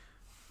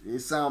 it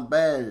sound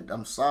bad.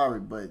 I'm sorry,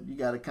 but you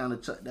got to kind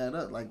of chuck that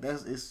up. Like,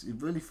 it's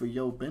really for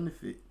your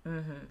benefit.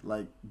 Mm-hmm.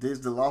 Like,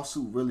 is the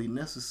lawsuit really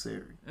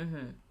necessary?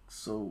 Mm-hmm.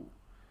 So,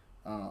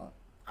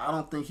 I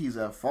don't think he's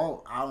at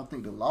fault. I don't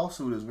think the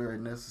lawsuit is very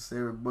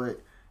necessary.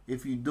 But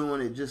if you're doing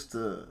it just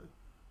to...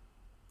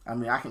 I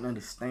mean, I can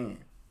understand.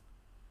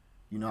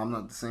 You know, I'm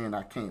not saying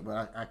I can't,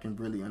 but I can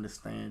really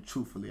understand.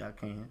 Truthfully, I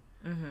can.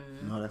 Mm-hmm.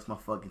 You know, that's my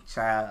fucking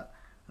child.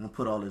 I'm going to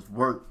put all this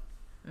work,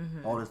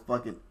 all this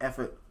fucking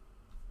effort,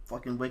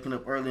 fucking waking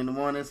up early in the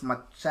morning. It's my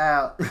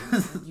child.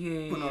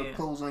 Yeah. Putting all the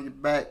clothes on your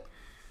back.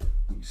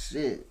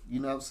 Shit.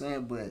 You know what I'm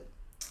saying? But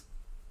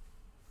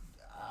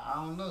I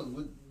don't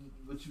know.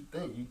 What you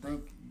think? You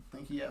think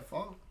he at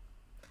fault?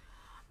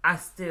 I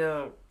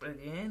still,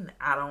 again,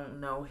 I don't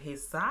know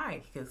his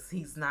side because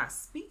he's not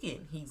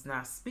speaking. He's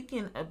not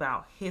speaking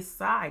about his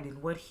side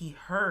and what he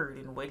heard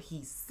and what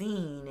he's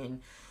seen and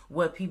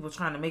what people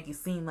trying to make it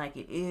seem like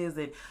it is.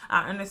 And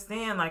I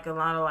understand, like, a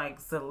lot of, like,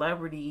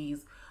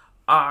 celebrities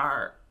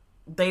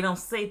they don't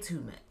say too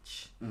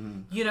much.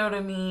 Mm-hmm. You know what I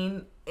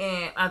mean?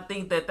 And I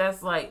think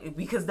that's, like,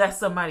 because that's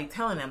somebody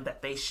telling them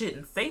that they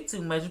shouldn't say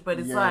too much, but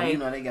it's like... you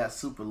know, they got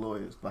super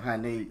lawyers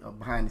behind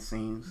the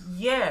scenes.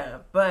 Yeah,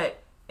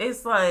 but...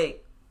 It's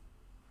like,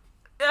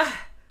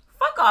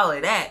 fuck all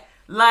of that.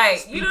 Like,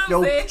 speak, you know what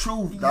I'm saying?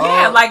 Truth, dog.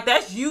 Yeah, like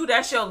that's you.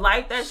 That's your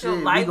life. That's your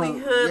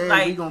livelihood.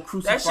 Like, we gonna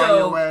crucify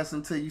your ass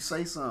until you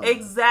say something.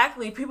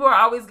 Exactly. People are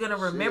always gonna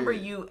remember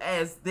you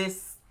as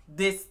this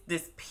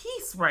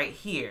piece right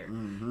here.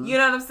 Mm-hmm. You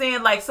know what I'm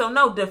saying? Like, so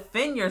no,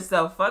 defend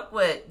yourself. Fuck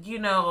what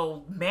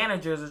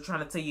managers are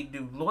trying to tell you to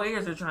do.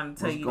 Lawyers are trying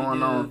to tell you to do. What's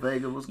going on,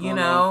 Vega? What's going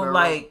on,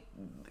 like.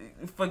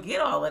 Forget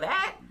all of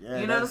that.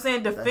 Yeah, you know what I'm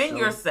saying? Defend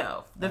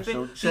yourself. That's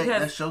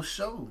your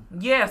show.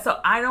 Yeah,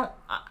 so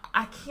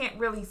I can't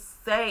really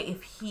say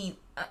if he...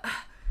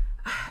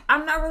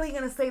 I'm not really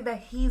going to say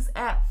that he's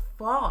at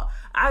fault.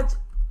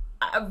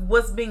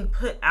 What's being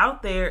put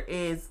out there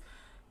is,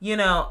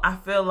 I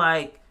feel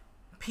like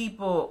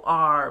people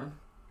are...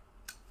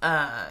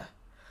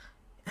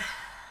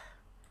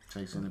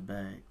 chasing the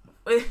bag.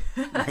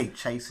 They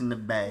chasing the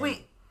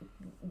bag.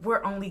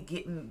 We're only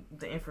getting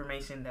the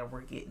information that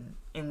we're getting,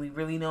 and we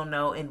really don't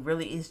know, and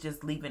really it's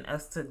just leaving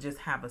us to just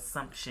have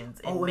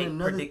assumptions and make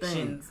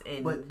predictions.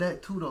 But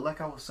that too, though, like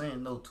I was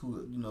saying, though,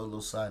 too, a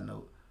little side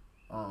note,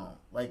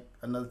 like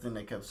another thing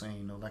they kept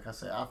saying, like I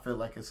said, I feel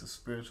like it's a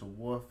spiritual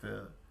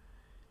warfare,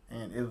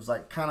 and it was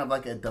like kind of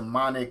like a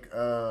demonic,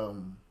 I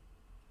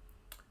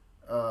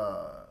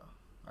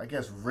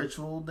guess,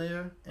 ritual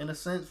there in a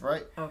sense,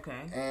 right?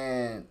 Okay.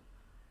 And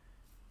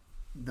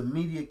the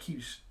media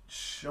keeps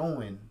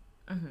showing.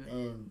 Mm-hmm.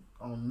 And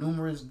on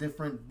numerous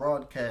different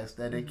broadcasts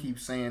that they keep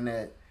saying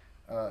that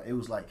it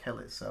was like hell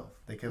itself.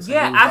 They kept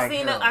saying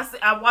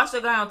I watched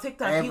a guy on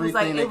TikTok. Everything he was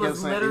like, it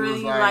was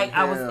literally like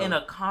I was in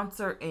a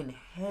concert in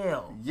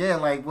hell. Yeah,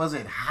 like was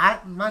it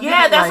hot? That's what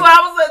I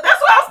was.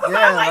 That's what I was. Yeah,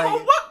 I was like,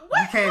 well,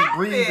 what you can't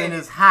breathe and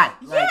it's hot.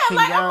 Like, I'm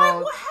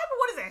like, what happened?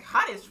 What is it?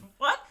 Hot as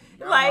fuck?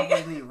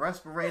 Like need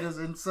respirators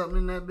and something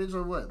in that bitch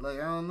or what? Like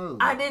I don't know.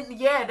 I didn't.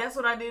 Yeah, that's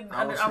what I didn't.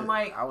 I'm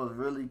like, I was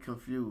really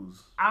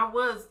confused. I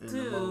was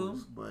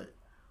too. But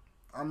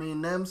I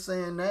mean, them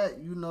saying that,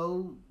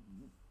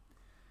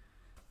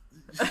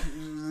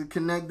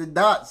 connect the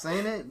dots,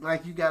 ain't it?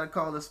 Like you gotta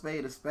call a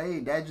spade a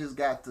spade. That just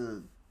got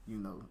to,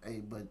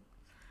 but.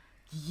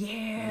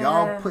 Yeah.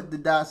 Y'all put the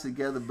dots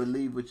together,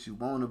 believe what you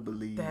want to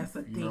believe. That's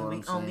the thing.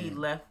 We only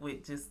left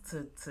with just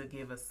to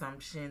give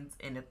assumptions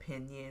and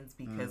opinions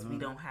because we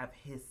don't have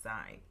his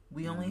side.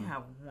 We only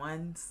have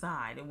one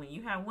side. And when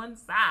you have one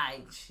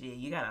side, shit,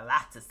 you got a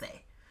lot to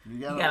say.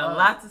 You got a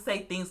lot to say.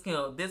 Things can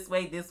go this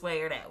way,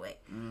 or that way.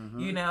 Mm-hmm.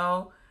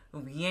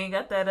 If you ain't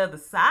got that other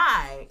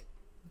side,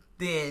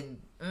 then...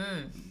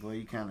 Boy,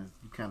 you kind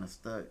of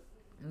stuck.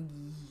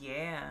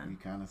 Yeah. You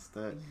kind of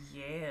stuck.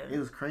 Yeah. It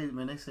was crazy,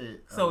 man. They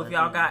said... So if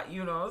y'all got,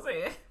 what I'm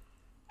saying?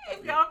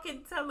 If y'all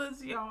can tell us,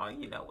 what y'all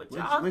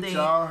think. What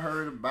y'all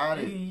heard about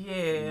it.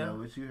 Yeah.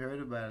 What you heard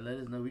about it. Let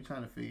us know. We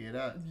trying to figure it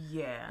out.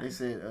 Yeah. They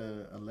said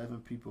 11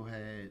 people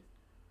had...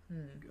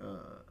 it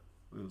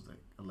was like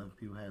 11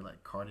 people had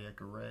like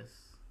cardiac arrest.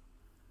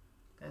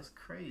 That's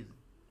crazy.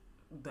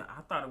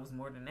 I thought it was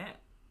more than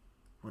that.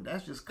 Well,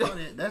 that's just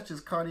cardiac. That's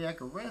just cardiac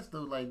arrest,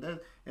 though. Like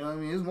that, what I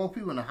mean? There's more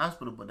people in the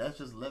hospital, but that's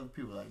just 11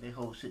 people. Like their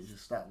whole shit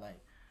just stopped. Like,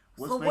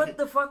 what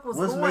the fuck was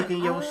what's going on?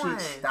 making your shit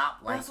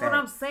stop like that's that? That's what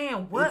I'm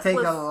saying. It take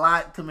a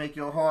lot to make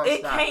your heart stop.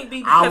 It can't be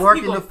because I work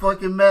in the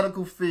fucking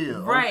medical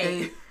field, right?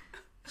 Okay?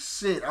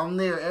 Shit, I'm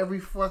there every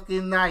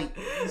fucking night.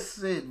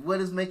 Shit, what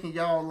is making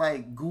y'all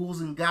like ghouls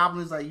and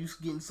goblins? Like you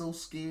getting so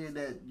scared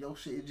that your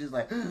shit is just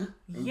like and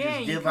just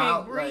give you can't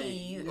out,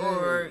 breathe, like,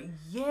 or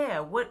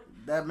what?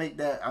 That make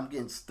that I'm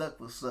getting stuck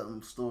with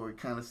something story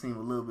kind of seem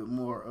a little bit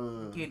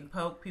more getting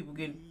poked, people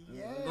going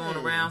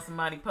around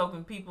somebody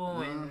poking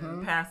people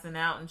and passing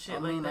out and shit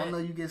like that. I know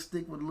you get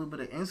stick with a little bit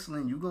of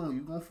insulin, you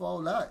gonna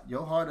fall out.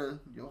 Your heart.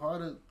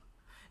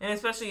 And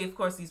especially, of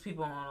course, these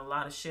people are on a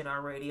lot of shit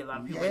already. A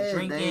lot of people are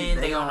drinking.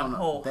 They on a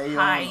whole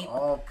hype.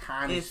 All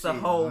kind of shit. It's a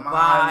whole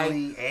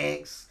Molly, vibe.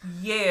 X,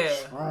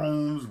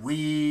 shrooms,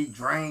 weed,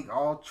 drink,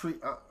 all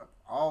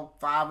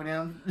 5 of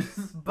them.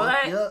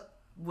 But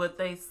what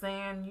they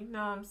saying, you know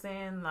what I'm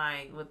saying?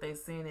 Like, what they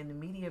saying in the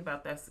media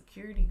about that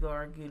security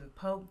guard getting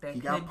poked, that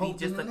could be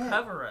just a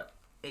cover-up.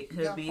 It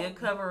could be a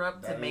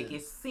cover-up to make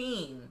it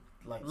seem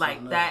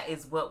like that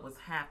is what was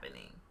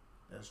happening.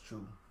 That's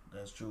true.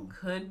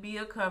 Could be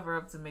a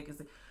cover-up to make it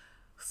seem...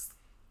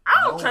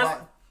 I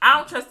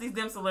don't trust these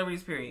damn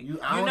celebrities, period. You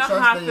know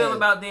how I feel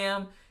about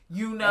them.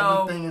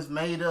 Everything is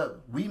made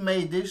up. We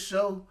made this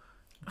show...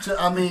 you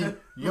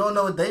don't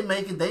know what they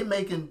making. They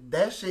making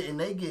that shit, and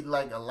they getting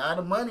like a lot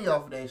of money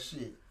off of that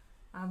shit.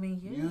 I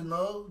mean, yeah. You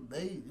know,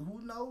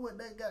 who know what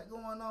they got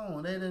going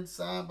on. They done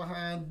signed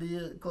behind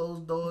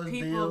closed doors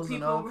deals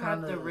and all People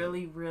have to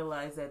really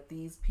realize that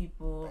these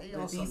people,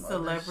 these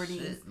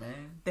celebrities, shit,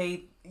 man.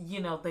 they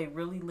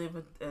really live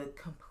a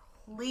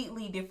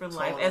completely different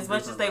life. As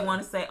much as they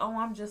want to say, "Oh,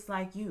 I'm just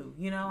like you,"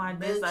 I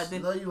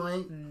did. No, you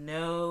ain't.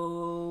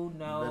 No. You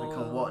better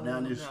come walk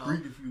down this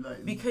street if you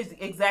like. Because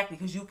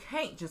you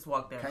can't just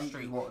walk down the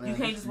street. You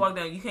can't just walk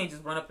down. You can't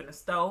just run up in the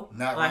store.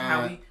 Not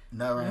around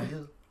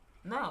here.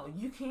 No,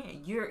 you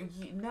can't.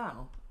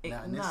 No.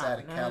 Not in this side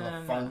of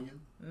California.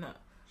 No.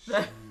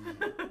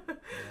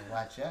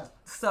 Watch out.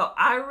 So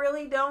I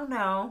really don't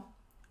know.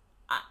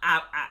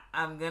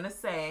 I'm gonna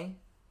say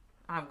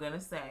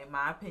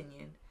my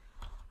opinion.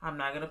 I'm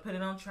not gonna put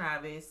it on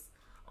Travis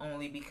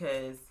only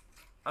because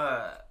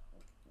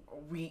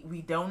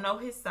we don't know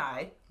his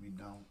side. We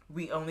don't.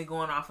 We only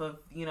going off of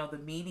the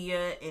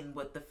media and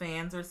what the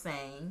fans are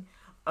saying.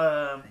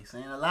 They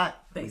saying a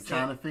lot. They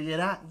trying to figure it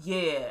out.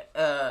 Yeah.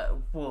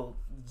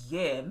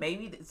 Yeah.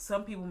 Maybe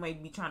some people may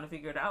be trying to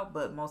figure it out,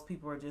 but most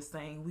people are just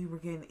saying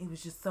it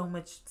was just so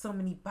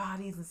many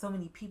bodies and so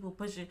many people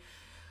pushing.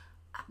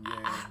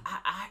 Yeah.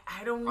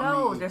 I don't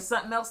know. I mean, there's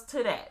something else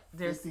to that.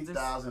 There's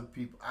 50,000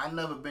 people. I've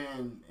never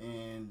been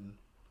in.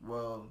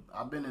 Well,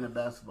 I've been in a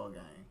basketball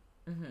game,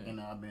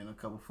 and I've been in a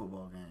couple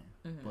football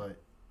games,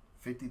 but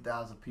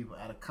 50,000 people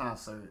at a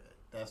concert.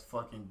 That's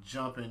fucking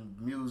jumping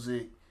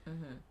music.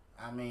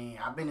 I mean,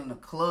 I've been in a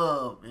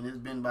club and it's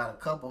been about a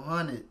couple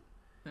hundred.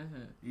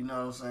 You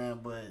know what I'm saying?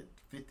 But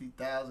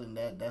 50,000,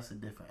 that's a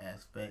different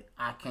aspect.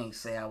 I can't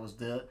say I was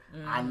there.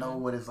 I know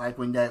what it's like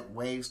when that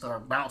wave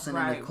start bouncing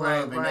in the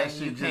club and that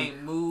shit you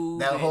can't move.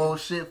 That whole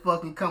shit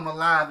fucking come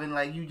alive and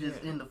like you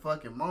just in the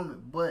fucking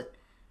moment. But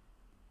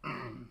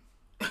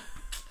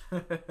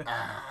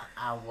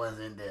I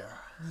wasn't there.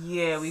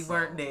 Yeah, we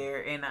weren't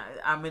there, and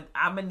I'm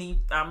gonna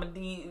need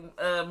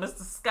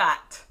Mr.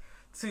 Scott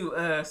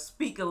to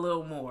speak a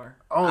little more.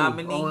 I'm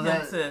gonna need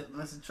him to.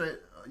 Mr. Trey.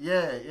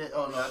 Yeah.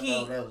 Oh no, I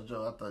thought that was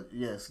Joe. I thought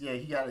yes, yeah,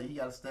 he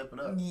gotta step it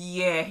up.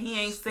 Yeah, he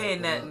ain't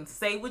saying nothing.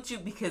 Say what you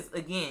because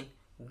again,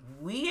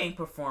 we ain't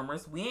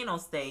performers. We ain't on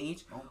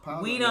stage.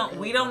 We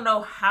don't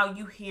know how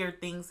you hear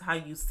things, how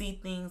you see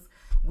things.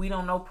 We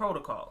don't know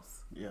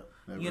protocols. Yeah.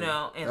 And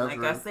that's like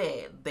I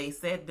said, they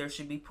said there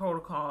should be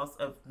protocols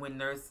of when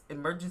there's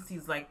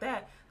emergencies like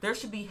that. There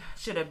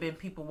should have been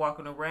people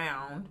walking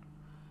around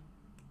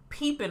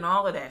peeping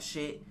all of that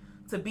shit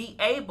to be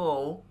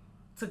able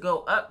to go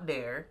up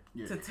there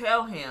to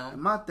tell him.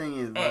 And my thing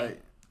is, hey,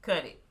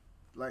 cut it.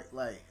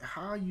 Like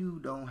how you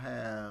don't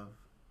have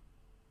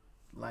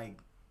like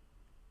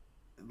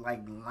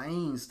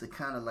lanes to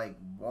kind of like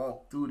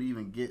walk through to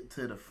even get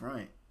to the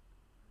front.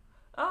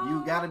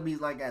 You gotta be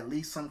like at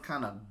least some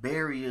kind of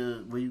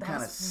barrier where you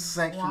kind of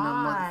section them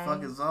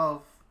motherfuckers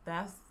off.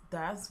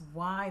 That's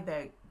why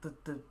that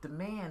the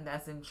man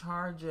that's in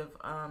charge of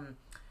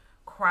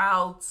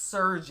crowd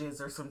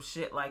surges or some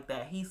shit like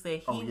that. He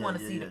said he want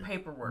to see the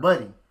paperwork.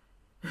 Buddy.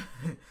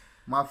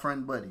 My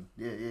friend Buddy.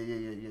 Yeah.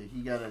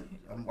 He gotta.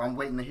 I'm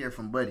waiting to hear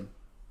from Buddy.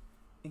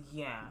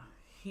 Yeah,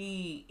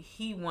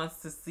 he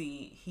wants to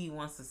see. He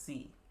wants to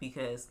see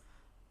because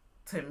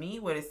to me,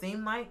 what it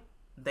seemed like.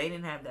 They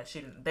didn't have that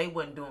shit. They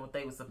wasn't doing what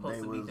they were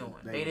supposed to be doing.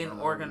 They didn't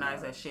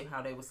organize that shit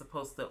how they were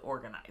supposed to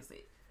organize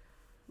it.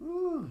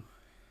 Ooh.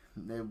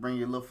 They bring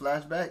you a little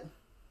flashback?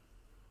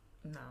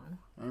 No.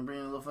 Ain't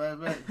bringing a little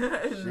flashback?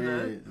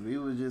 Shit.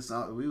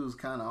 No. We was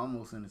kind of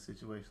almost in a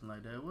situation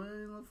like that. Well, a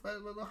little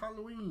flashback, a little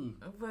Halloween.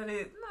 But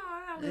it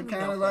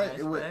kind of like,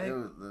 it was a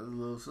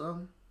little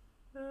something.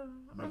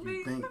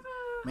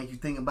 Make you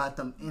think about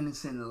them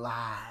innocent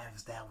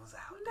lives that was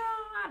out there.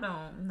 I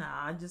don't. No,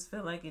 I just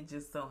feel like it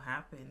just so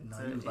happened. No,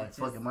 he was like,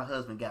 fuck it, my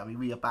husband got me.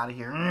 We up out of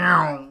here.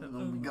 I'm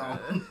gonna be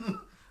gone.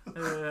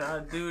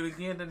 I'll do it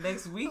again the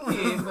next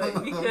weekend. But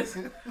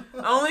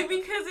only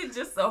because it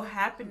just so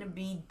happened to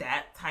be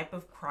that type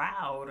of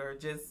crowd or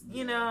just,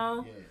 you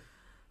know. Yeah.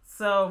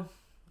 So.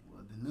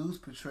 Well, the news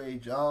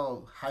portrayed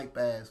y'all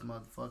hype-ass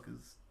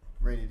motherfuckers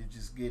ready to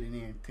just get in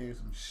there and tear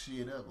some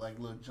shit up like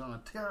Lil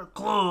Jon. Tear a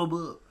club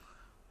up.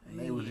 And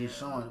they was just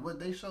showing. What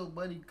they showed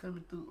Buddy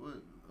coming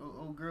through.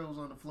 Old girls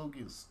on the floor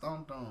getting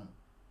stomped on.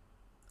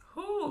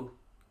 Who?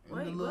 The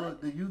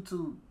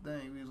YouTube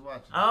thing we was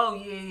watching. Oh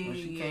yeah. When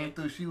she came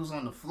through, she was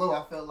on the floor.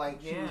 I felt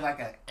like she was like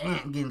an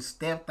ant getting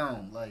stepped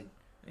on. Like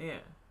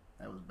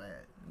that was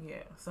bad.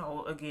 Yeah.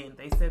 So again,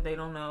 they said they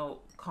don't know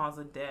cause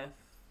of death.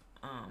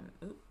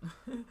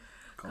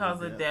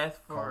 Cause of death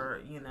for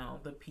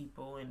the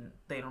people, and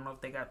they don't know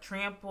if they got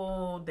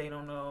trampled. They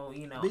don't know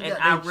They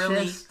got their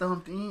chest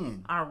stumped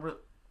in.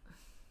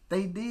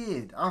 They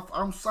did.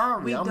 I'm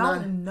sorry. We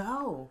don't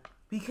know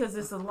because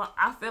it's a lot.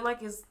 I feel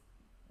like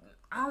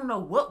I don't know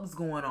what was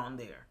going on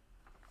there.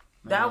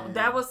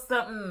 That was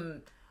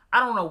something. I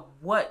don't know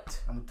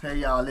what. I'm gonna tell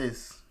y'all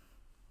this.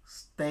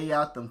 Stay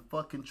out them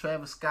fucking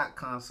Travis Scott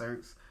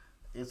concerts.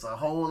 It's a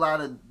whole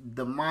lot of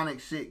demonic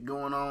shit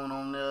going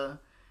on there.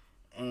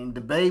 And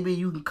the baby,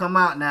 you can come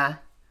out now.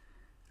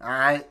 All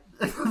right.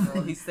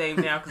 Well, he's safe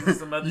now because there's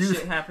some other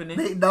shit happening.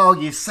 Nate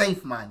Dogg, you're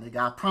safe, my nigga.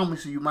 I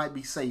promise you might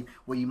be safe.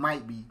 Well, you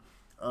might be.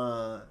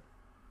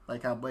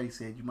 Like our buddy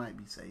said, you might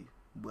be safe.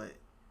 But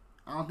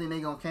I don't think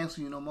they gonna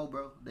cancel you no more,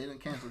 bro. They done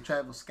canceled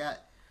Travis Scott.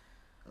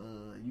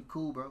 You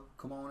cool, bro.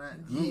 Come on out.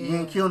 You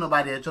ain't kill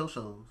nobody at your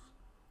shows.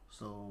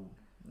 So...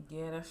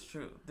 Yeah, that's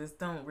true. This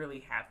don't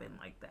really happen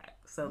like that.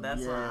 So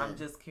that's why I'm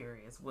just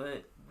curious.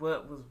 What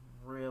was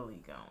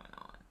really going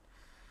on?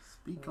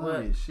 Speak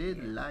on it.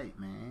 Shed the light,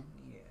 man.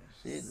 Yeah.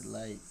 Shed the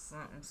light.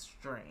 Something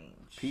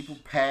strange. People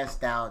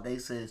passed out. They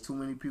said too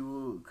many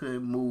people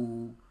couldn't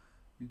move.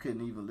 You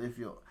couldn't even lift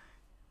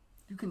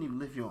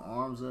your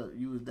arms up.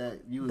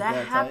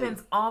 That happens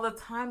tight. all the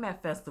time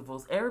at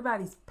festivals.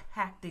 Everybody's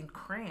packed and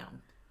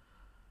crammed.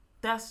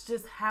 That's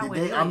just how it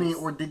is. I mean,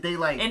 or did they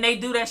like... And they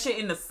do that shit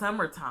in the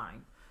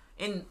summertime.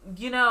 And,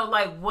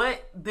 like,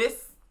 what?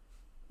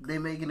 They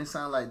making it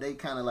sound like they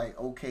kind of like,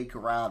 okay,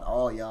 corralled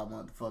all y'all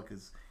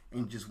motherfuckers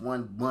in just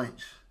one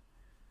bunch.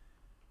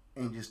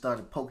 And just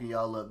started poking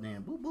y'all up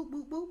then. Boop, boop,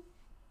 boop, boop.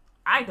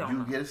 I don't know.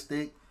 You get a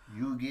stick.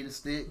 You get a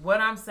stick.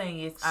 What I'm saying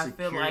is, Security, I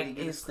feel like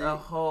it's a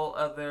whole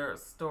other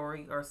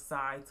story or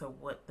side to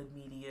what the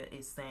media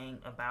is saying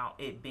about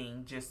it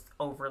being just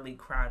overly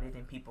crowded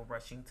and people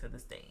rushing to the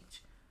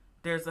stage.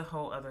 There's a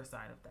whole other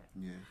side of that.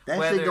 Yeah,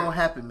 that shit gonna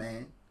happen,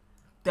 man.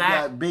 You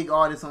That got big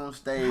artists on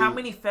stage. How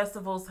many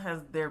festivals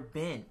has there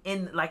been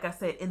like I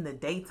said, in the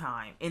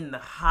daytime, in the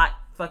hot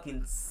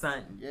fucking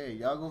sun? Yeah,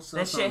 y'all go sell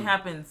that something. shit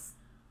happens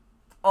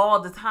all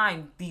the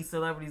time. These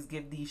celebrities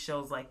give these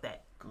shows like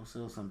that. Go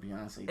sell some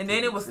Beyonce. And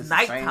then it was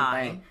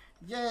nighttime.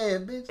 Yeah,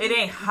 bitch. It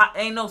ain't hot.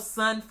 Ain't no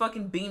sun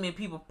fucking beaming.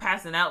 People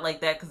passing out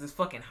like that because it's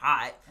fucking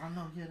hot. I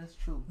know. Yeah, that's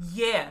true.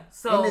 Yeah.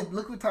 So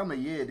look what time of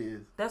year it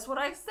is. That's what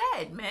I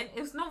said, man.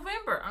 It's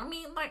November. I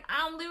mean, like,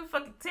 I don't live in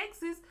fucking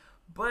Texas,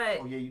 but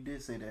oh yeah, you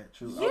did say that.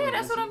 True. Yeah,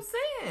 that's what I'm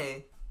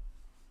saying.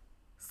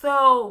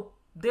 So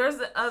there's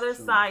the other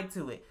side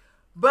to it.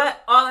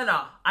 But all in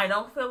all, I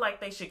don't feel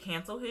like they should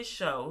cancel his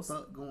shows.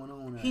 What's going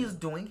on? He's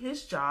doing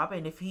his job,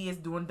 and if he is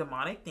doing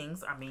demonic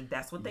things, I mean,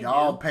 that's what they do.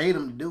 Y'all paid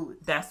him to do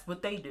it. That's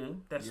what they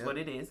do. That's what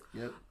it is.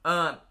 Yep.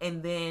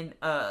 And then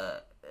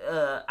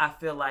I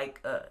feel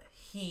like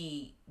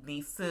he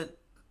needs to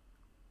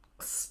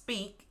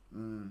speak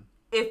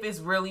if it's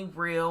really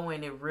real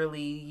and it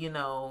really,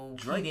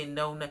 Drake. He didn't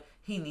know.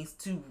 He needs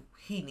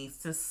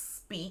to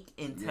speak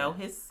and tell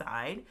his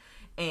side.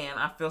 And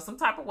I feel some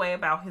type of way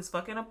about his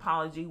fucking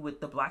apology with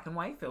the black and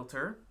white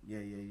filter. Yeah.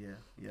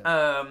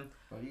 Bro,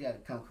 you gotta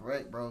come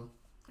correct, bro.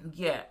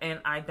 Yeah,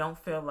 and I don't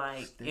feel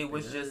like it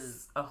was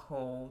just a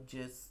whole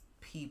just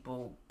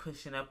people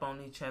pushing up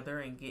on each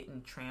other and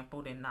getting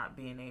trampled and not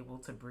being able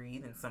to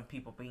breathe and some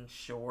people being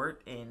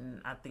short,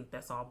 and I think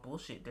that's all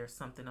bullshit. There's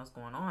something else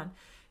going on,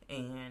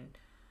 and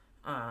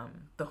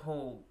the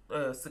whole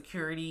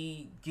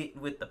security get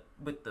with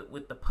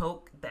the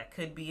poke, that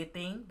could be a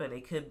thing, but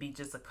it could be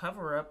just a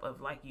cover up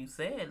of, like you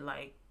said,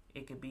 like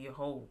it could be a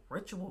whole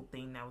ritual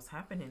thing that was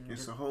happening.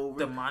 It's a whole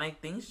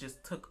demonic things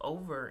just took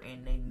over,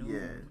 and they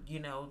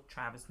knew,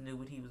 Travis knew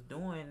what he was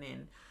doing,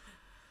 and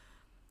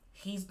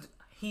he's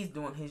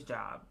doing his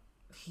job.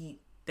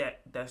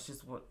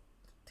 That's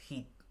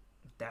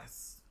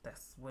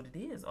what it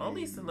is. All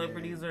these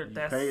celebrities are.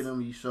 You paid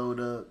him. You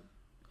showed up.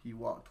 He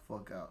walked the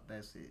fuck out.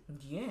 That's it.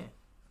 Yeah,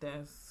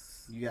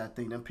 that's... You gotta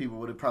think them people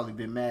would have probably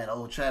been mad.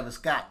 Oh, Travis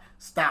Scott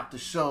stopped the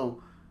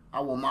show. I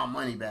want my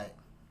money back.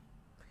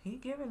 He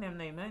giving them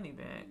their money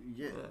back.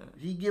 Yeah,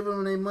 he giving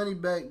them their money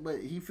back, but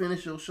he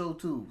finished your show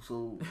too.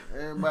 So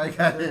everybody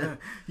got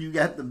you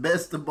got the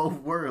best of both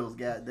worlds,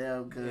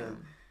 goddamn. Cause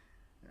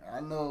I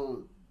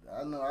know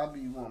I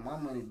be wanting my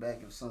money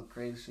back if some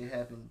crazy shit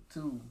happened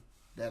too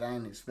that I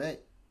didn't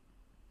expect.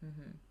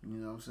 Mm-hmm.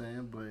 You know what I'm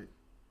saying? But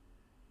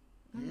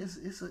yeah,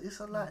 it's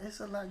a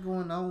lot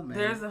going on, man.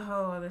 There's a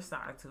whole other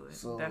side to it.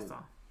 So that's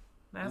all.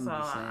 That's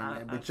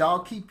all. But y'all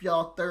keep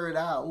y'all third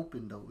eye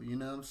open though. You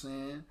know what I'm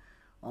saying?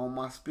 All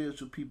my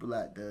spiritual people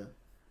out there,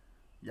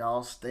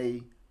 y'all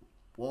stay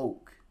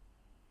woke.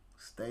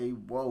 Stay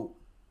woke,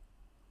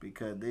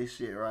 because this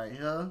shit right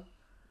here,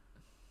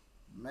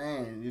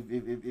 man.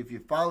 If you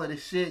follow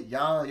this shit,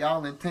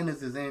 y'all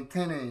antennas is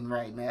antennaing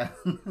right now.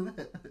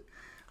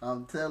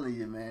 I'm telling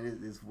you, man,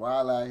 it's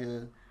wild out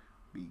here.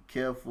 Be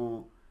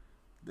careful.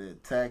 The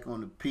attack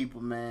on the people,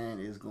 man,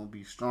 is going to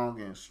be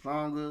stronger and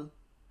stronger.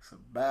 It's a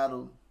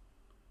battle.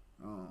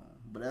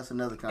 But that's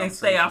another conversation. And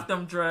stay off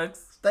them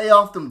drugs. Stay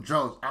off them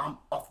drugs. I'm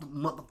off the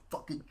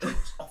motherfucking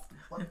drugs. Off the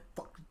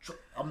motherfucking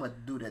drugs. I'm going to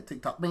do that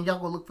TikTok. Man, y'all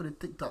going to look for the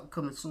TikTok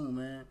coming soon,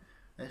 man.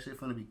 That shit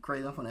finna be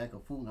crazy. I'm finna act a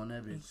fool on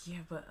that bitch. Yeah,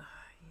 but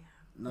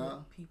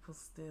no. People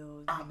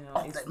still, off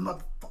that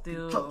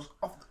motherfucking drugs.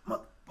 Off the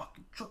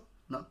motherfucking drugs.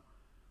 No.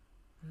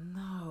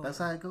 That's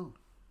how it goes.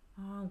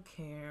 I don't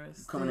care.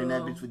 Coming in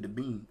that bitch with the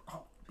beam.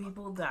 Oh,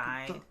 people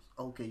died.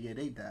 Okay, yeah,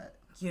 they died.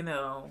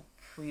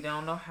 We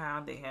don't know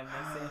how. They haven't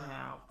said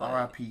how.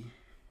 R.I.P.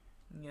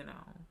 R.I.P.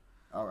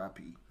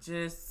 R.I.P.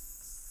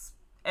 Just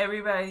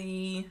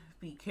everybody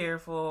be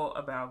careful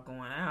about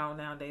going out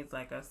nowadays.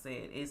 Like I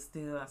said, I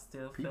still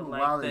people feel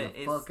like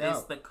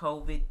it's the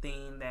COVID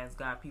thing that's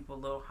got people a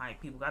little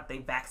hype. People got their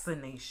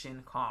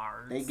vaccination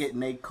cards. They getting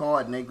their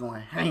card and they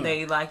going ham.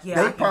 They like,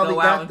 yeah, I can go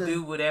out and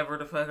do whatever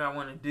the fuck I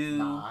want to do.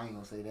 Nah, I ain't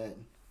gonna say that.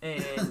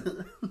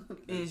 And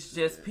it's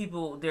just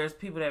there's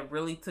people that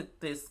really took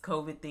this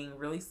COVID thing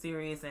really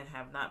serious and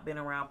have not been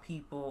around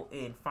people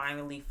and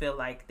finally feel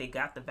like they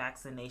got the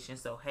vaccination.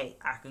 So, hey,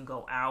 I can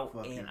go out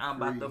and I'm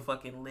about to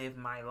fucking live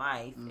my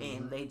life.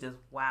 And they just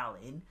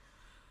wilding.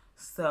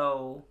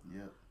 So,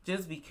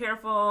 just be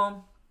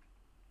careful.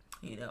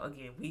 You know,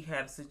 again, we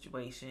had a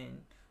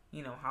situation,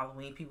 you know,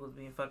 Halloween, people was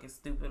being fucking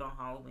stupid on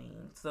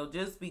Halloween. So,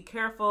 just be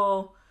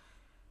careful.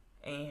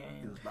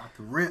 And it was about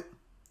to rip.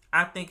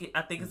 I think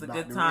it's a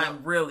good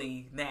time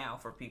really now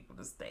for people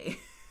to stay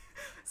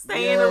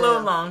in a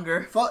little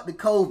longer. Fuck the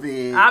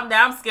COVID.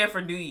 I'm scared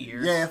for New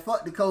Year's. Yeah,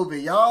 fuck the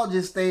COVID. Y'all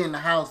just stay in the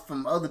house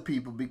from other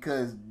people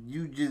because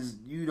you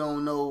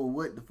don't know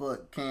what the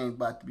fuck can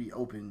about to be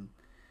open.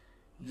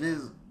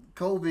 Just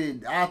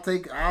COVID. I'll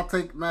take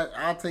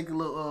a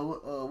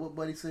little. What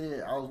buddy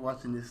said? I was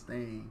watching this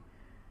thing.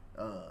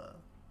 What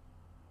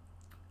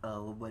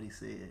buddy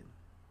said?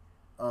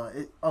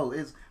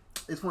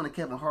 It's one of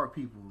Kevin Hart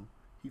people.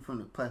 He from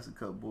the Plastic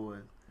Cup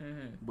Boys.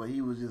 But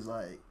he was just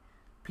like,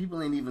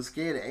 people ain't even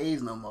scared of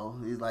AIDS no more.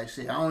 He's like,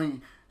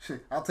 I'll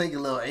take a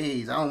little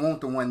AIDS. I don't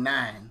want the 1.9.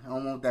 I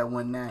don't want that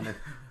 1.9.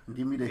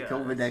 Give me the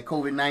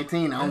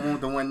COVID-19. I don't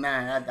want the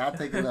 1.9. I'll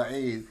take a little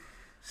AIDS.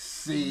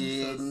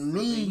 Shit,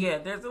 me. Yeah,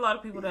 there's a lot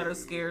of people that are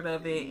scared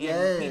of it.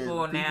 And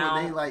people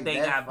now, they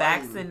got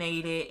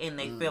vaccinated and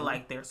they feel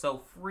like they're so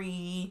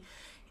free.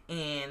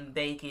 And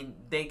they can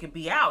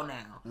be out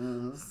now.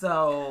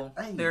 So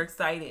they're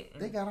excited.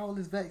 They got all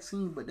this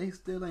vaccine, but they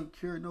still ain't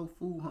cured no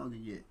food hunger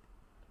yet.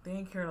 They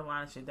ain't cured a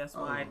lot of shit. That's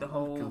why the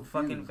whole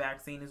fucking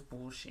vaccine is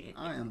bullshit.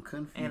 I am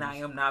confused. And I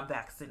am not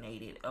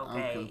vaccinated,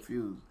 okay? I'm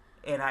confused.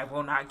 And I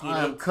will not get it.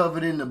 I am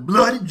covered in the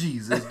blood of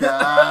Jesus,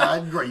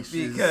 God gracious.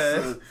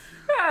 Because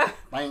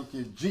thank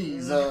you,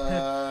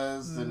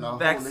 Jesus. And the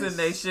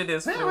vaccination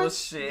is full of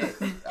shit.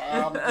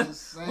 I'm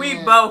just saying.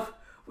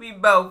 We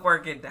both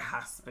work at the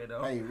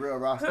hospital. Hey, real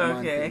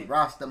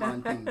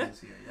Rastaman King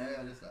this year.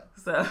 Yeah, that's right.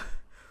 So,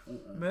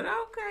 but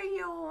okay,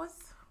 yours.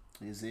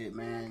 Is it,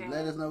 man? Okay.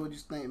 Let us know what you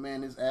think,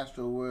 man. This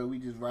Astro World, we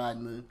just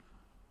riding the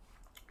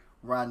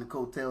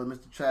coattail of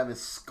Mr.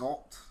 Travis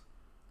Scott.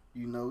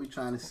 You know, we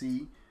trying to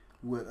see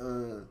what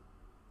the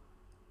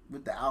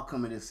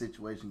outcome of this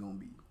situation gonna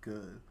be,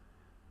 cause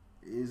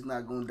it's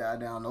not gonna die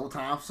down no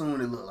time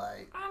soon. It look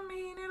like. I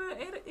mean,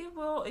 it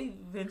will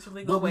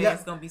eventually go away.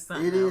 It's gonna be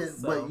something. It is,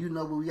 else, so. But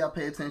we gotta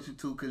pay attention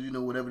to, cause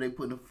whatever they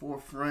put in the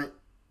forefront,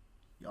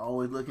 you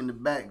always look in the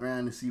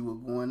background to see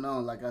what's going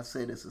on. Like I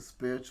said, it's a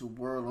spiritual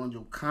world on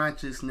your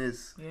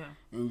consciousness,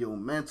 and your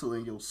mental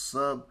and your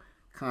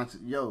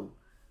subconscious.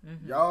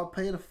 Y'all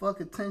pay the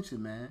fuck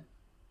attention, man.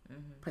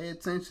 Pay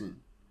attention.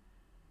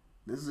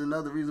 This is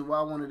another reason why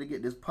I wanted to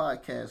get this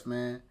podcast,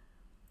 man.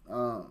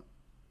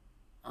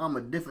 I'm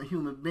a different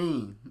human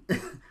being.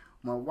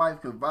 My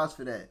wife can vouch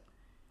for that.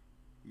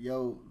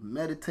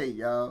 Meditate,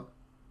 y'all.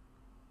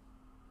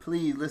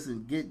 Please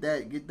listen. Get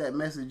that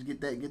message. Get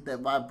that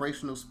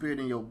vibrational spirit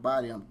in your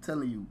body. I'm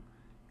telling you,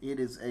 it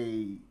is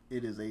a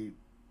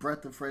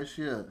breath of fresh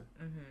air.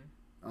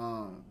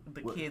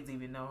 The kids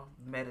even know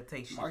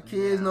meditation. My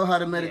kids know how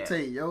to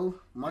meditate,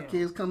 My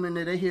kids come in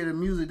there, they hear the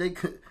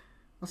music.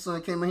 My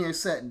son came in here and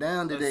sat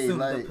down today.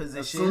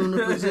 Assume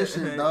the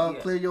position,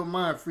 dog. Clear your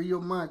mind, free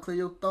your mind, clear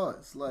your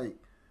thoughts. Like,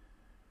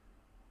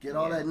 get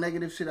all that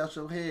negative shit out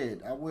your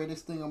head. I wear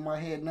this thing on my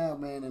head now,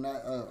 man, and I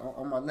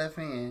on my left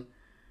hand.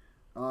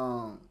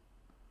 And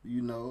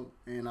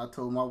I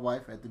told my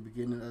wife at the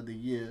beginning of the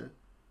year,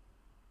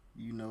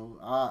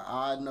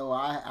 I know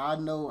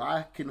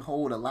I can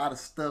hold a lot of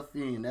stuff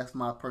in. That's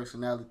my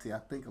personality. I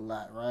think a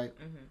lot, right?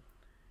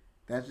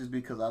 That's just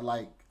because I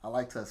like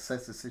to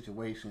assess the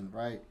situation,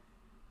 right?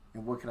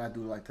 And what can I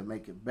do to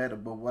make it better?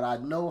 But what I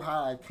know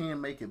how I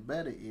can make it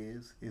better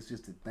is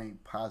just to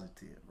think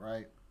positive,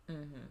 right?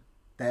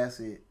 That's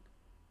it.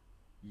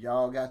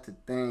 Y'all got to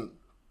think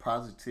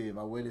positive.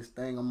 I wear this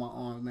thing on my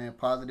arm, man.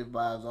 Positive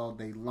vibes all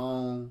day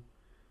long.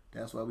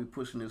 That's why we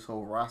pushing this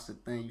whole roster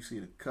thing. You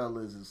see the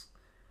colors, it's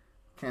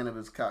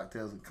cannabis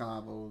cocktails and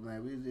combos,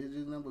 man. It's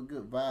just number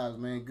good vibes,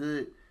 man.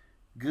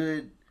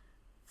 Good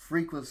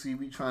frequency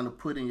we trying to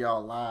put in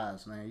y'all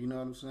lives, man. You know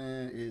what I'm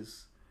saying?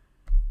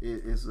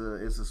 It's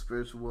a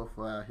spiritual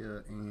warfare out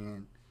here,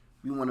 and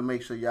we want to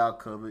make sure y'all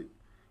covered.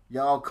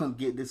 Y'all come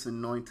get this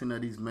anointing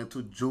of these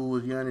mental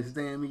jewels. You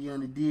understand me? You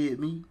understand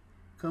me?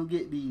 Come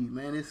get these,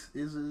 man.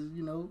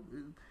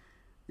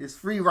 It's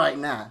free right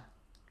now.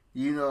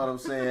 You know what I'm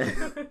saying?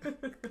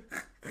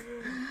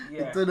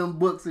 Until them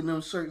books and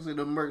them shirts and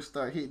them merch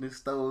start hitting the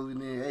stores,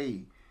 and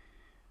then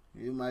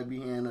it might be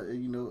hand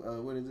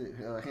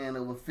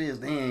over fist.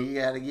 Damn, you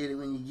gotta get it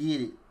when you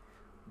get it.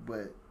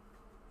 But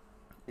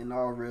in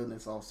all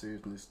realness, all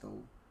seriousness,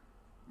 though,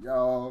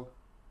 y'all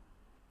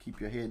keep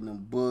your head in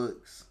them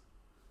books.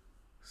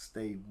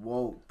 Stay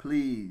woke,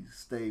 please.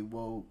 Stay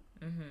woke.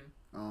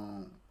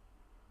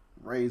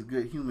 Raise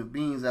good human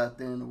beings out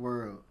there in the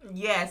world.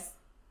 Yes.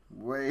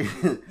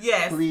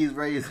 Yes. Please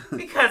raise.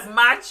 Because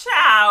my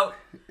child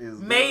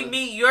made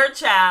me your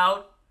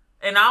child,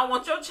 and I don't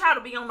want your child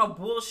to be on no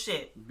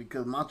bullshit.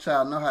 Because my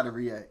child know how to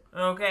react.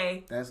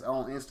 Okay. That's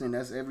on instinct.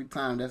 That's every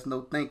time. That's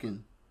no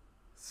thinking.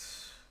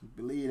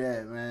 Believe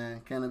that,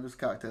 man. Cannabis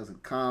Cocktails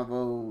and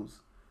Convos,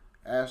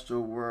 Astro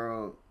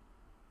World.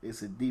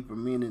 It's a deeper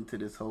meaning to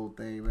this whole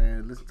thing,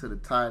 man. Listen to the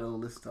title.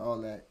 Listen to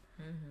all that.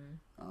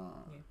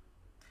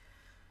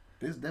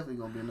 There's definitely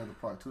gonna be another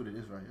part 2 to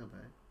this right here,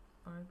 babe.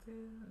 Part 2?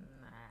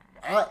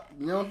 Nah.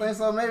 You don't think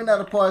so? Maybe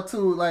not a part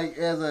 2, like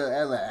as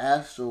an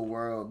astral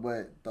world,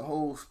 but the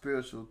whole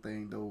spiritual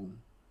thing, though.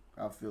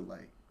 I feel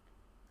like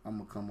I'm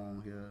gonna come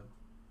on here,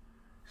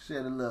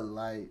 shed a little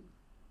light,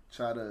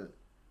 try to,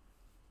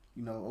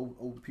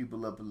 open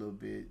people up a little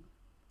bit,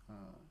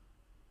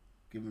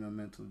 giving them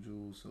mental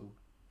jewels. So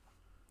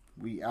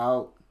we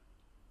out.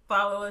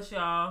 Follow us,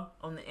 y'all,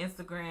 on the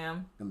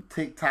Instagram. Them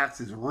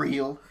TikToks is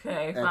real.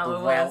 Okay, follow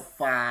us. Ralph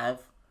 5.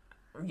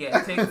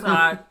 Yeah,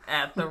 TikTok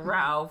at the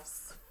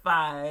Ralphs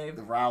 5.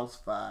 The Ralphs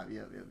 5.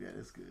 Yeah,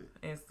 that's good.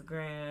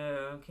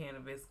 Instagram,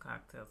 Cannabis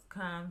Cocktails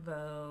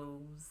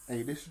Convos.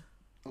 Hey, this.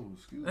 Oh,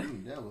 excuse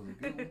me. That was a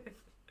good one.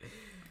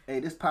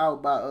 Hey, this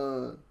powered by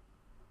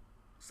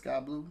Sky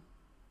Blue.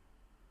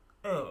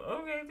 Oh,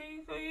 okay.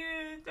 So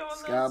you doing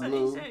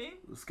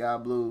Sky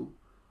Blue.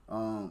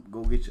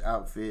 Go get your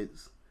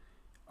outfits.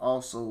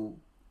 Also,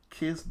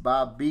 Kiss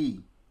by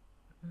B.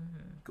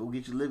 Go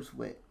get your lips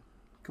wet.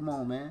 Come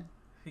on, man.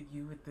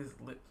 You with this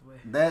lips wet.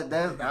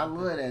 That's I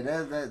love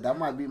that. That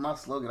might be my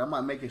slogan. I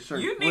might make a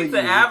shirt. You need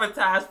to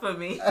advertise for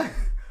me.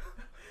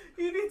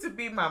 You need to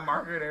be my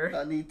marketer.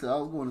 I need to. I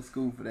was going to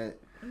school for that.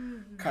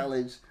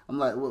 College. I'm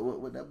like,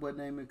 what that boy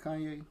name is?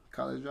 Kanye?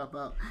 College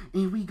dropout.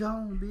 And we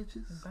gone,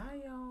 bitches.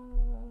 Bye,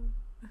 y'all.